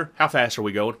conductor. How fast are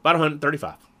we going? About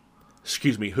 135.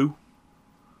 Excuse me, who?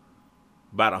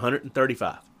 About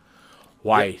 135.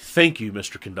 Why, Yep. Thank you,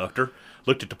 Mr. Conductor.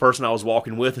 Looked at the person I was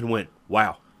walking with and went,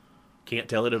 wow, can't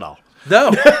tell it at all.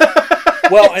 No.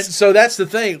 Well, and so that's the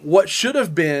thing. What should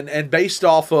have been, and based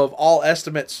off of all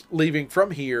estimates leaving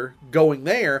from here, going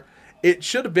there, it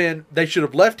should have been, they should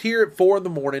have left here at 4 in the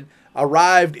morning,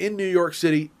 arrived in New York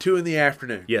City 2 in the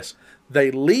afternoon. Yes. They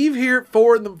leave here at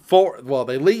 4 in the 4. Well,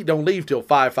 they don't leave till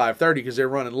 5:30 because they're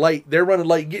running late. They're running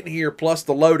late getting here, plus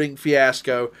the loading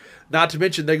fiasco. Not to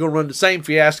mention they're going to run the same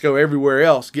fiasco everywhere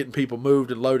else, getting people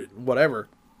moved and loaded and whatever.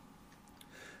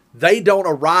 They don't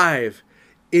arrive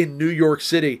in New York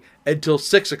City until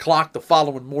 6 o'clock the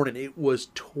following morning. It was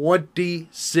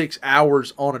 26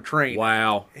 hours on a train.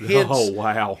 Wow. Hence,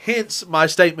 wow. Hence my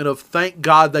statement of thank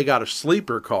God they got a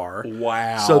sleeper car.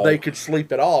 Wow. So they could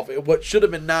sleep it off. What should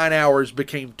have been 9 hours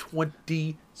became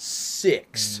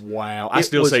 26. Wow. I It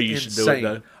still was say you should do it, insane.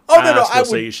 though. Oh, no, I I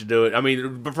say you should do it. I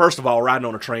mean, but first of all, riding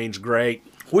on a train's great.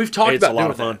 We've talked It's about a lot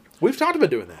doing of fun. that. We've talked about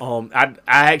doing that. I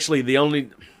actually,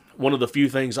 one of the few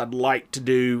things I'd like to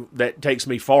do that takes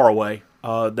me far away,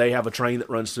 they have a train that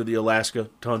runs through the Alaska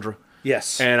tundra.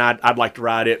 Yes. And I'd like to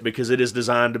ride it because it is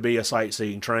designed to be a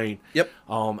sightseeing train. Yep.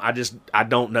 I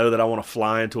don't know that I want to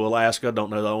fly into Alaska. Don't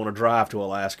know that I want to drive to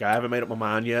Alaska. I haven't made up my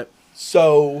mind yet.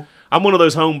 So I'm one of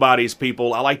those homebodies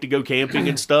people. I like to go camping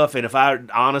and stuff. And if I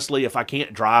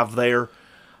can't drive there,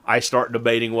 I start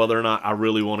debating whether or not I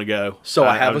really want to go. So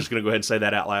I'm just going to go ahead and say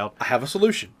that out loud. I have a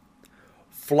solution.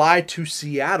 Fly to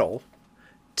Seattle,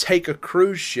 take a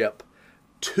cruise ship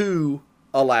to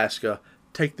Alaska,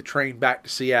 take the train back to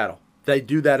Seattle. They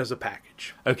do that as a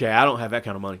package. Okay, I don't have that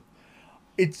kind of money.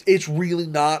 It's really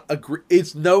not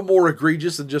it's no more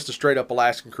egregious than just a straight up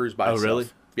Alaskan cruise by itself. Oh, really?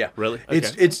 Yeah. Really? Okay.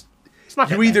 It's not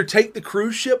that you either bad. take the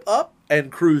cruise ship up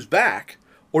and cruise back,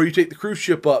 or you take the cruise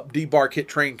ship up, debark, hit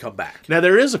train, come back. Now,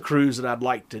 there is a cruise that I'd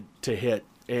like to hit,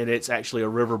 and it's actually a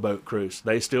riverboat cruise.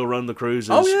 They still run the cruises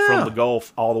from the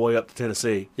Gulf all the way up to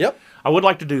Tennessee. Yep. I would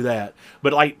like to do that.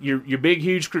 But, like, your big,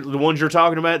 huge the ones you're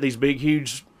talking about, these big,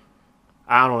 huge,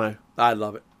 I don't know. I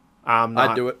love it.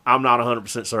 I'd do it. I'm not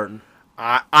 100% certain.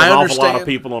 I An understand. awful lot of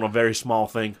people on a very small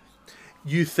thing.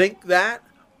 You think that,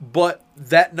 but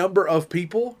that number of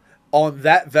people on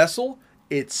that vessel,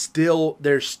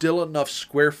 there's still enough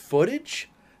square footage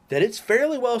that it's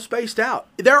fairly well spaced out.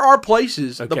 There are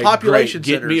places, the population great.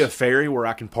 Get centers. me a ferry where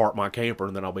I can park my camper,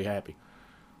 and then I'll be happy.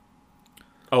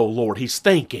 Oh, Lord, he's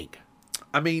thinking.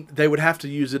 I mean, they would have to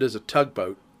use it as a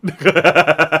tugboat.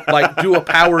 Like, do a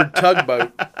powered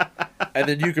tugboat, and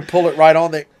then you could pull it right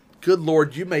on there. Good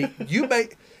Lord,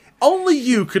 only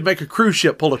you could make a cruise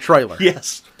ship pull a trailer.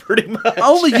 Yes, pretty much.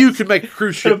 Only you could make a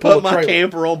cruise ship pull a Put my trailer.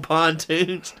 camper on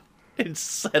pontoons and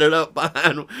set it up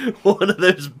behind one of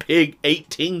those big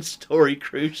 18-story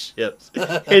cruise ships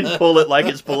and pull it like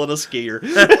it's pulling a skier.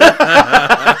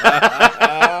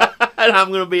 And I'm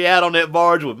going to be out on that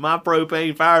barge with my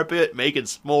propane fire pit making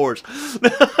s'mores.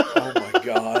 Oh, my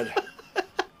God.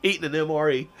 Eating an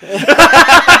MRE.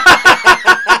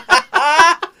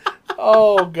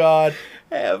 Oh, God.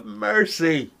 Have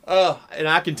mercy. And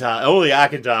only I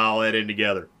can tie all that in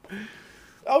together.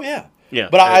 Oh, yeah. Yeah.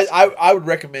 But I would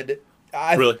recommend it.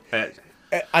 Really?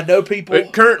 I know people.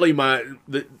 But currently, my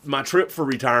trip for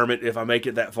retirement, if I make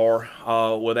it that far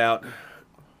without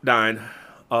dying,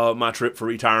 my trip for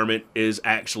retirement is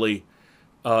actually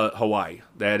Hawaii.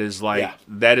 That is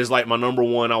like my number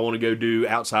one. I want to go do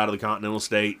outside of the continental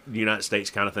state, United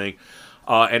States kind of thing.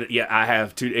 And yeah, I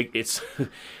have two. It's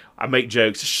I make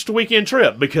jokes. It's just a weekend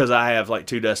trip because I have like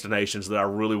two destinations that I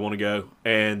really want to go,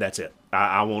 and that's it.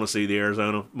 I want to see the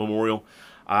Arizona Memorial.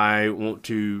 I want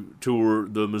to tour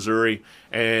the Missouri,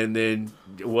 and then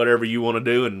whatever you want to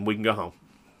do, and we can go home.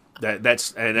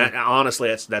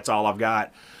 Honestly, that's all I've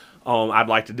got. I'd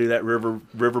like to do that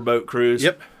riverboat cruise.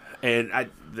 Yep. And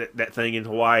that thing in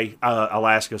Hawaii,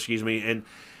 Alaska, excuse me, and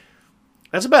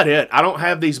that's about it. I don't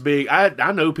have these big.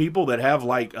 I know people that have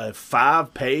like a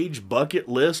 5-page bucket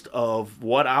list of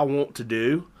what I want to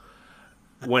do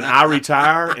when I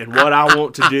retire and what I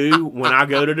want to do when I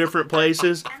go to different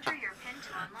places.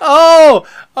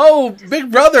 Oh,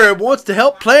 Big Brother wants to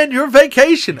help plan your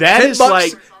vacation. That is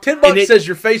like $10 says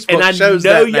your Facebook and I shows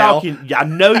know that y'all now. I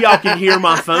know y'all can hear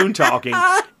my phone talking.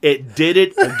 It did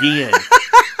it again.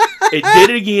 It did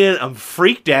it again. I'm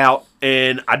freaked out,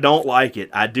 and I don't like it.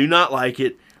 I do not like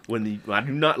it I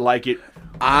do not like it.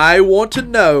 I want to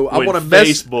know. I when want a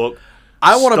Facebook.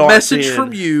 I want a starts message in-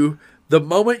 from you the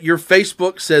moment your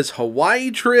Facebook says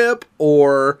Hawaii trip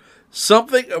or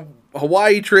something.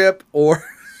 Hawaii trip or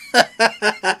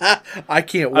I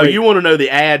can't wait. Oh, you want to know the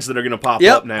ads that are going to pop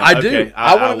Yep, up now? I Okay, do.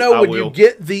 I want to know when will. you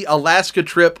get the Alaska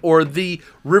trip or the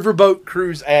riverboat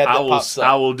cruise ad that pops up.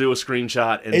 I will do a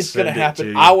screenshot and It's send going to it happen.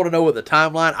 to you. I want to know what the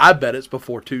timeline. I bet it's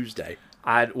before Tuesday.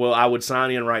 I would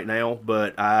sign in right now,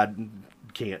 but I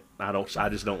can't. I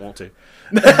just don't want to.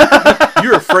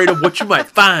 You're afraid of what you might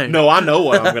find. No, I know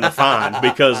what I'm going to find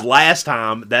because last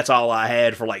time that's all I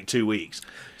had for like 2 weeks.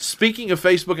 Speaking of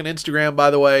Facebook and Instagram, by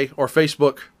the way, or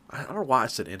Facebook, I don't know why I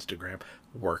said Instagram.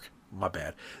 Work. My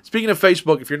bad. Speaking of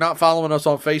Facebook, if you're not following us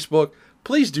on Facebook,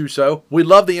 please do so. We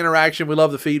love the interaction. We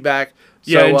love the feedback.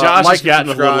 Yeah, So, and Josh like has gotten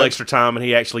a subscribe. little extra time, and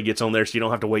he actually gets on there, so you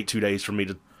don't have to wait 2 days for me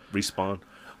to respond.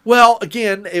 Well,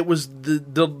 again, it was the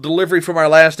delivery from our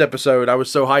last episode. I was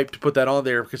so hyped to put that on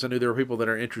there because I knew there were people that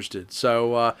are interested.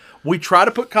 So we try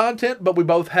to put content, but we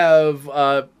both have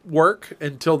work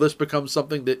until this becomes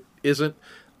something that isn't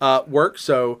work.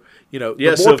 So, Yeah, the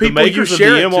more so if the people you makers of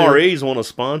share the it to, MREs want to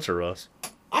sponsor us.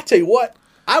 I tell you what,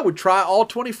 I would try all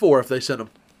 24 if they sent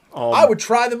them. I would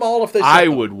try them all if they sent I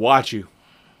them. would watch you.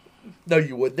 No,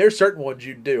 you wouldn't. There's certain ones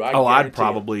you'd do. I'd guarantee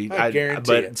probably. it. I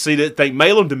guarantee but it. see, they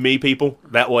mail them to me, people.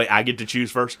 That way I get to choose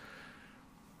first.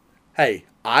 Hey,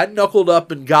 I knuckled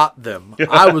up and got them.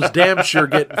 I was damn sure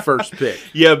getting first pick.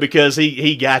 Yeah, because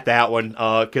he got that one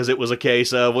because it was a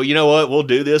case of, well, you know what? We'll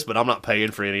do this, but I'm not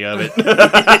paying for any of it.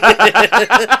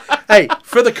 Hey,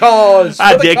 for the cause.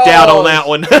 I for the dicked out on cause. that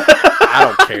one. I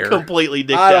don't care. Completely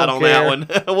dicked I don't out on care.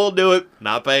 that one. We'll do it.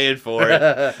 Not paying for it.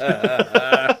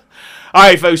 All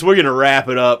right, folks, we're going to wrap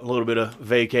it up. A little bit of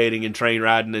vacating and train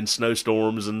riding and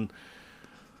snowstorms. And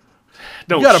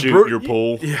don't got a shoot your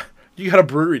pool. Yeah, you got a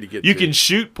brewery to get You to. can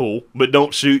shoot pool, but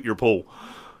don't shoot your pool.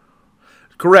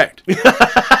 Correct.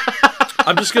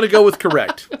 I'm just going to go with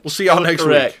correct. We'll see y'all next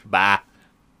week. Bye.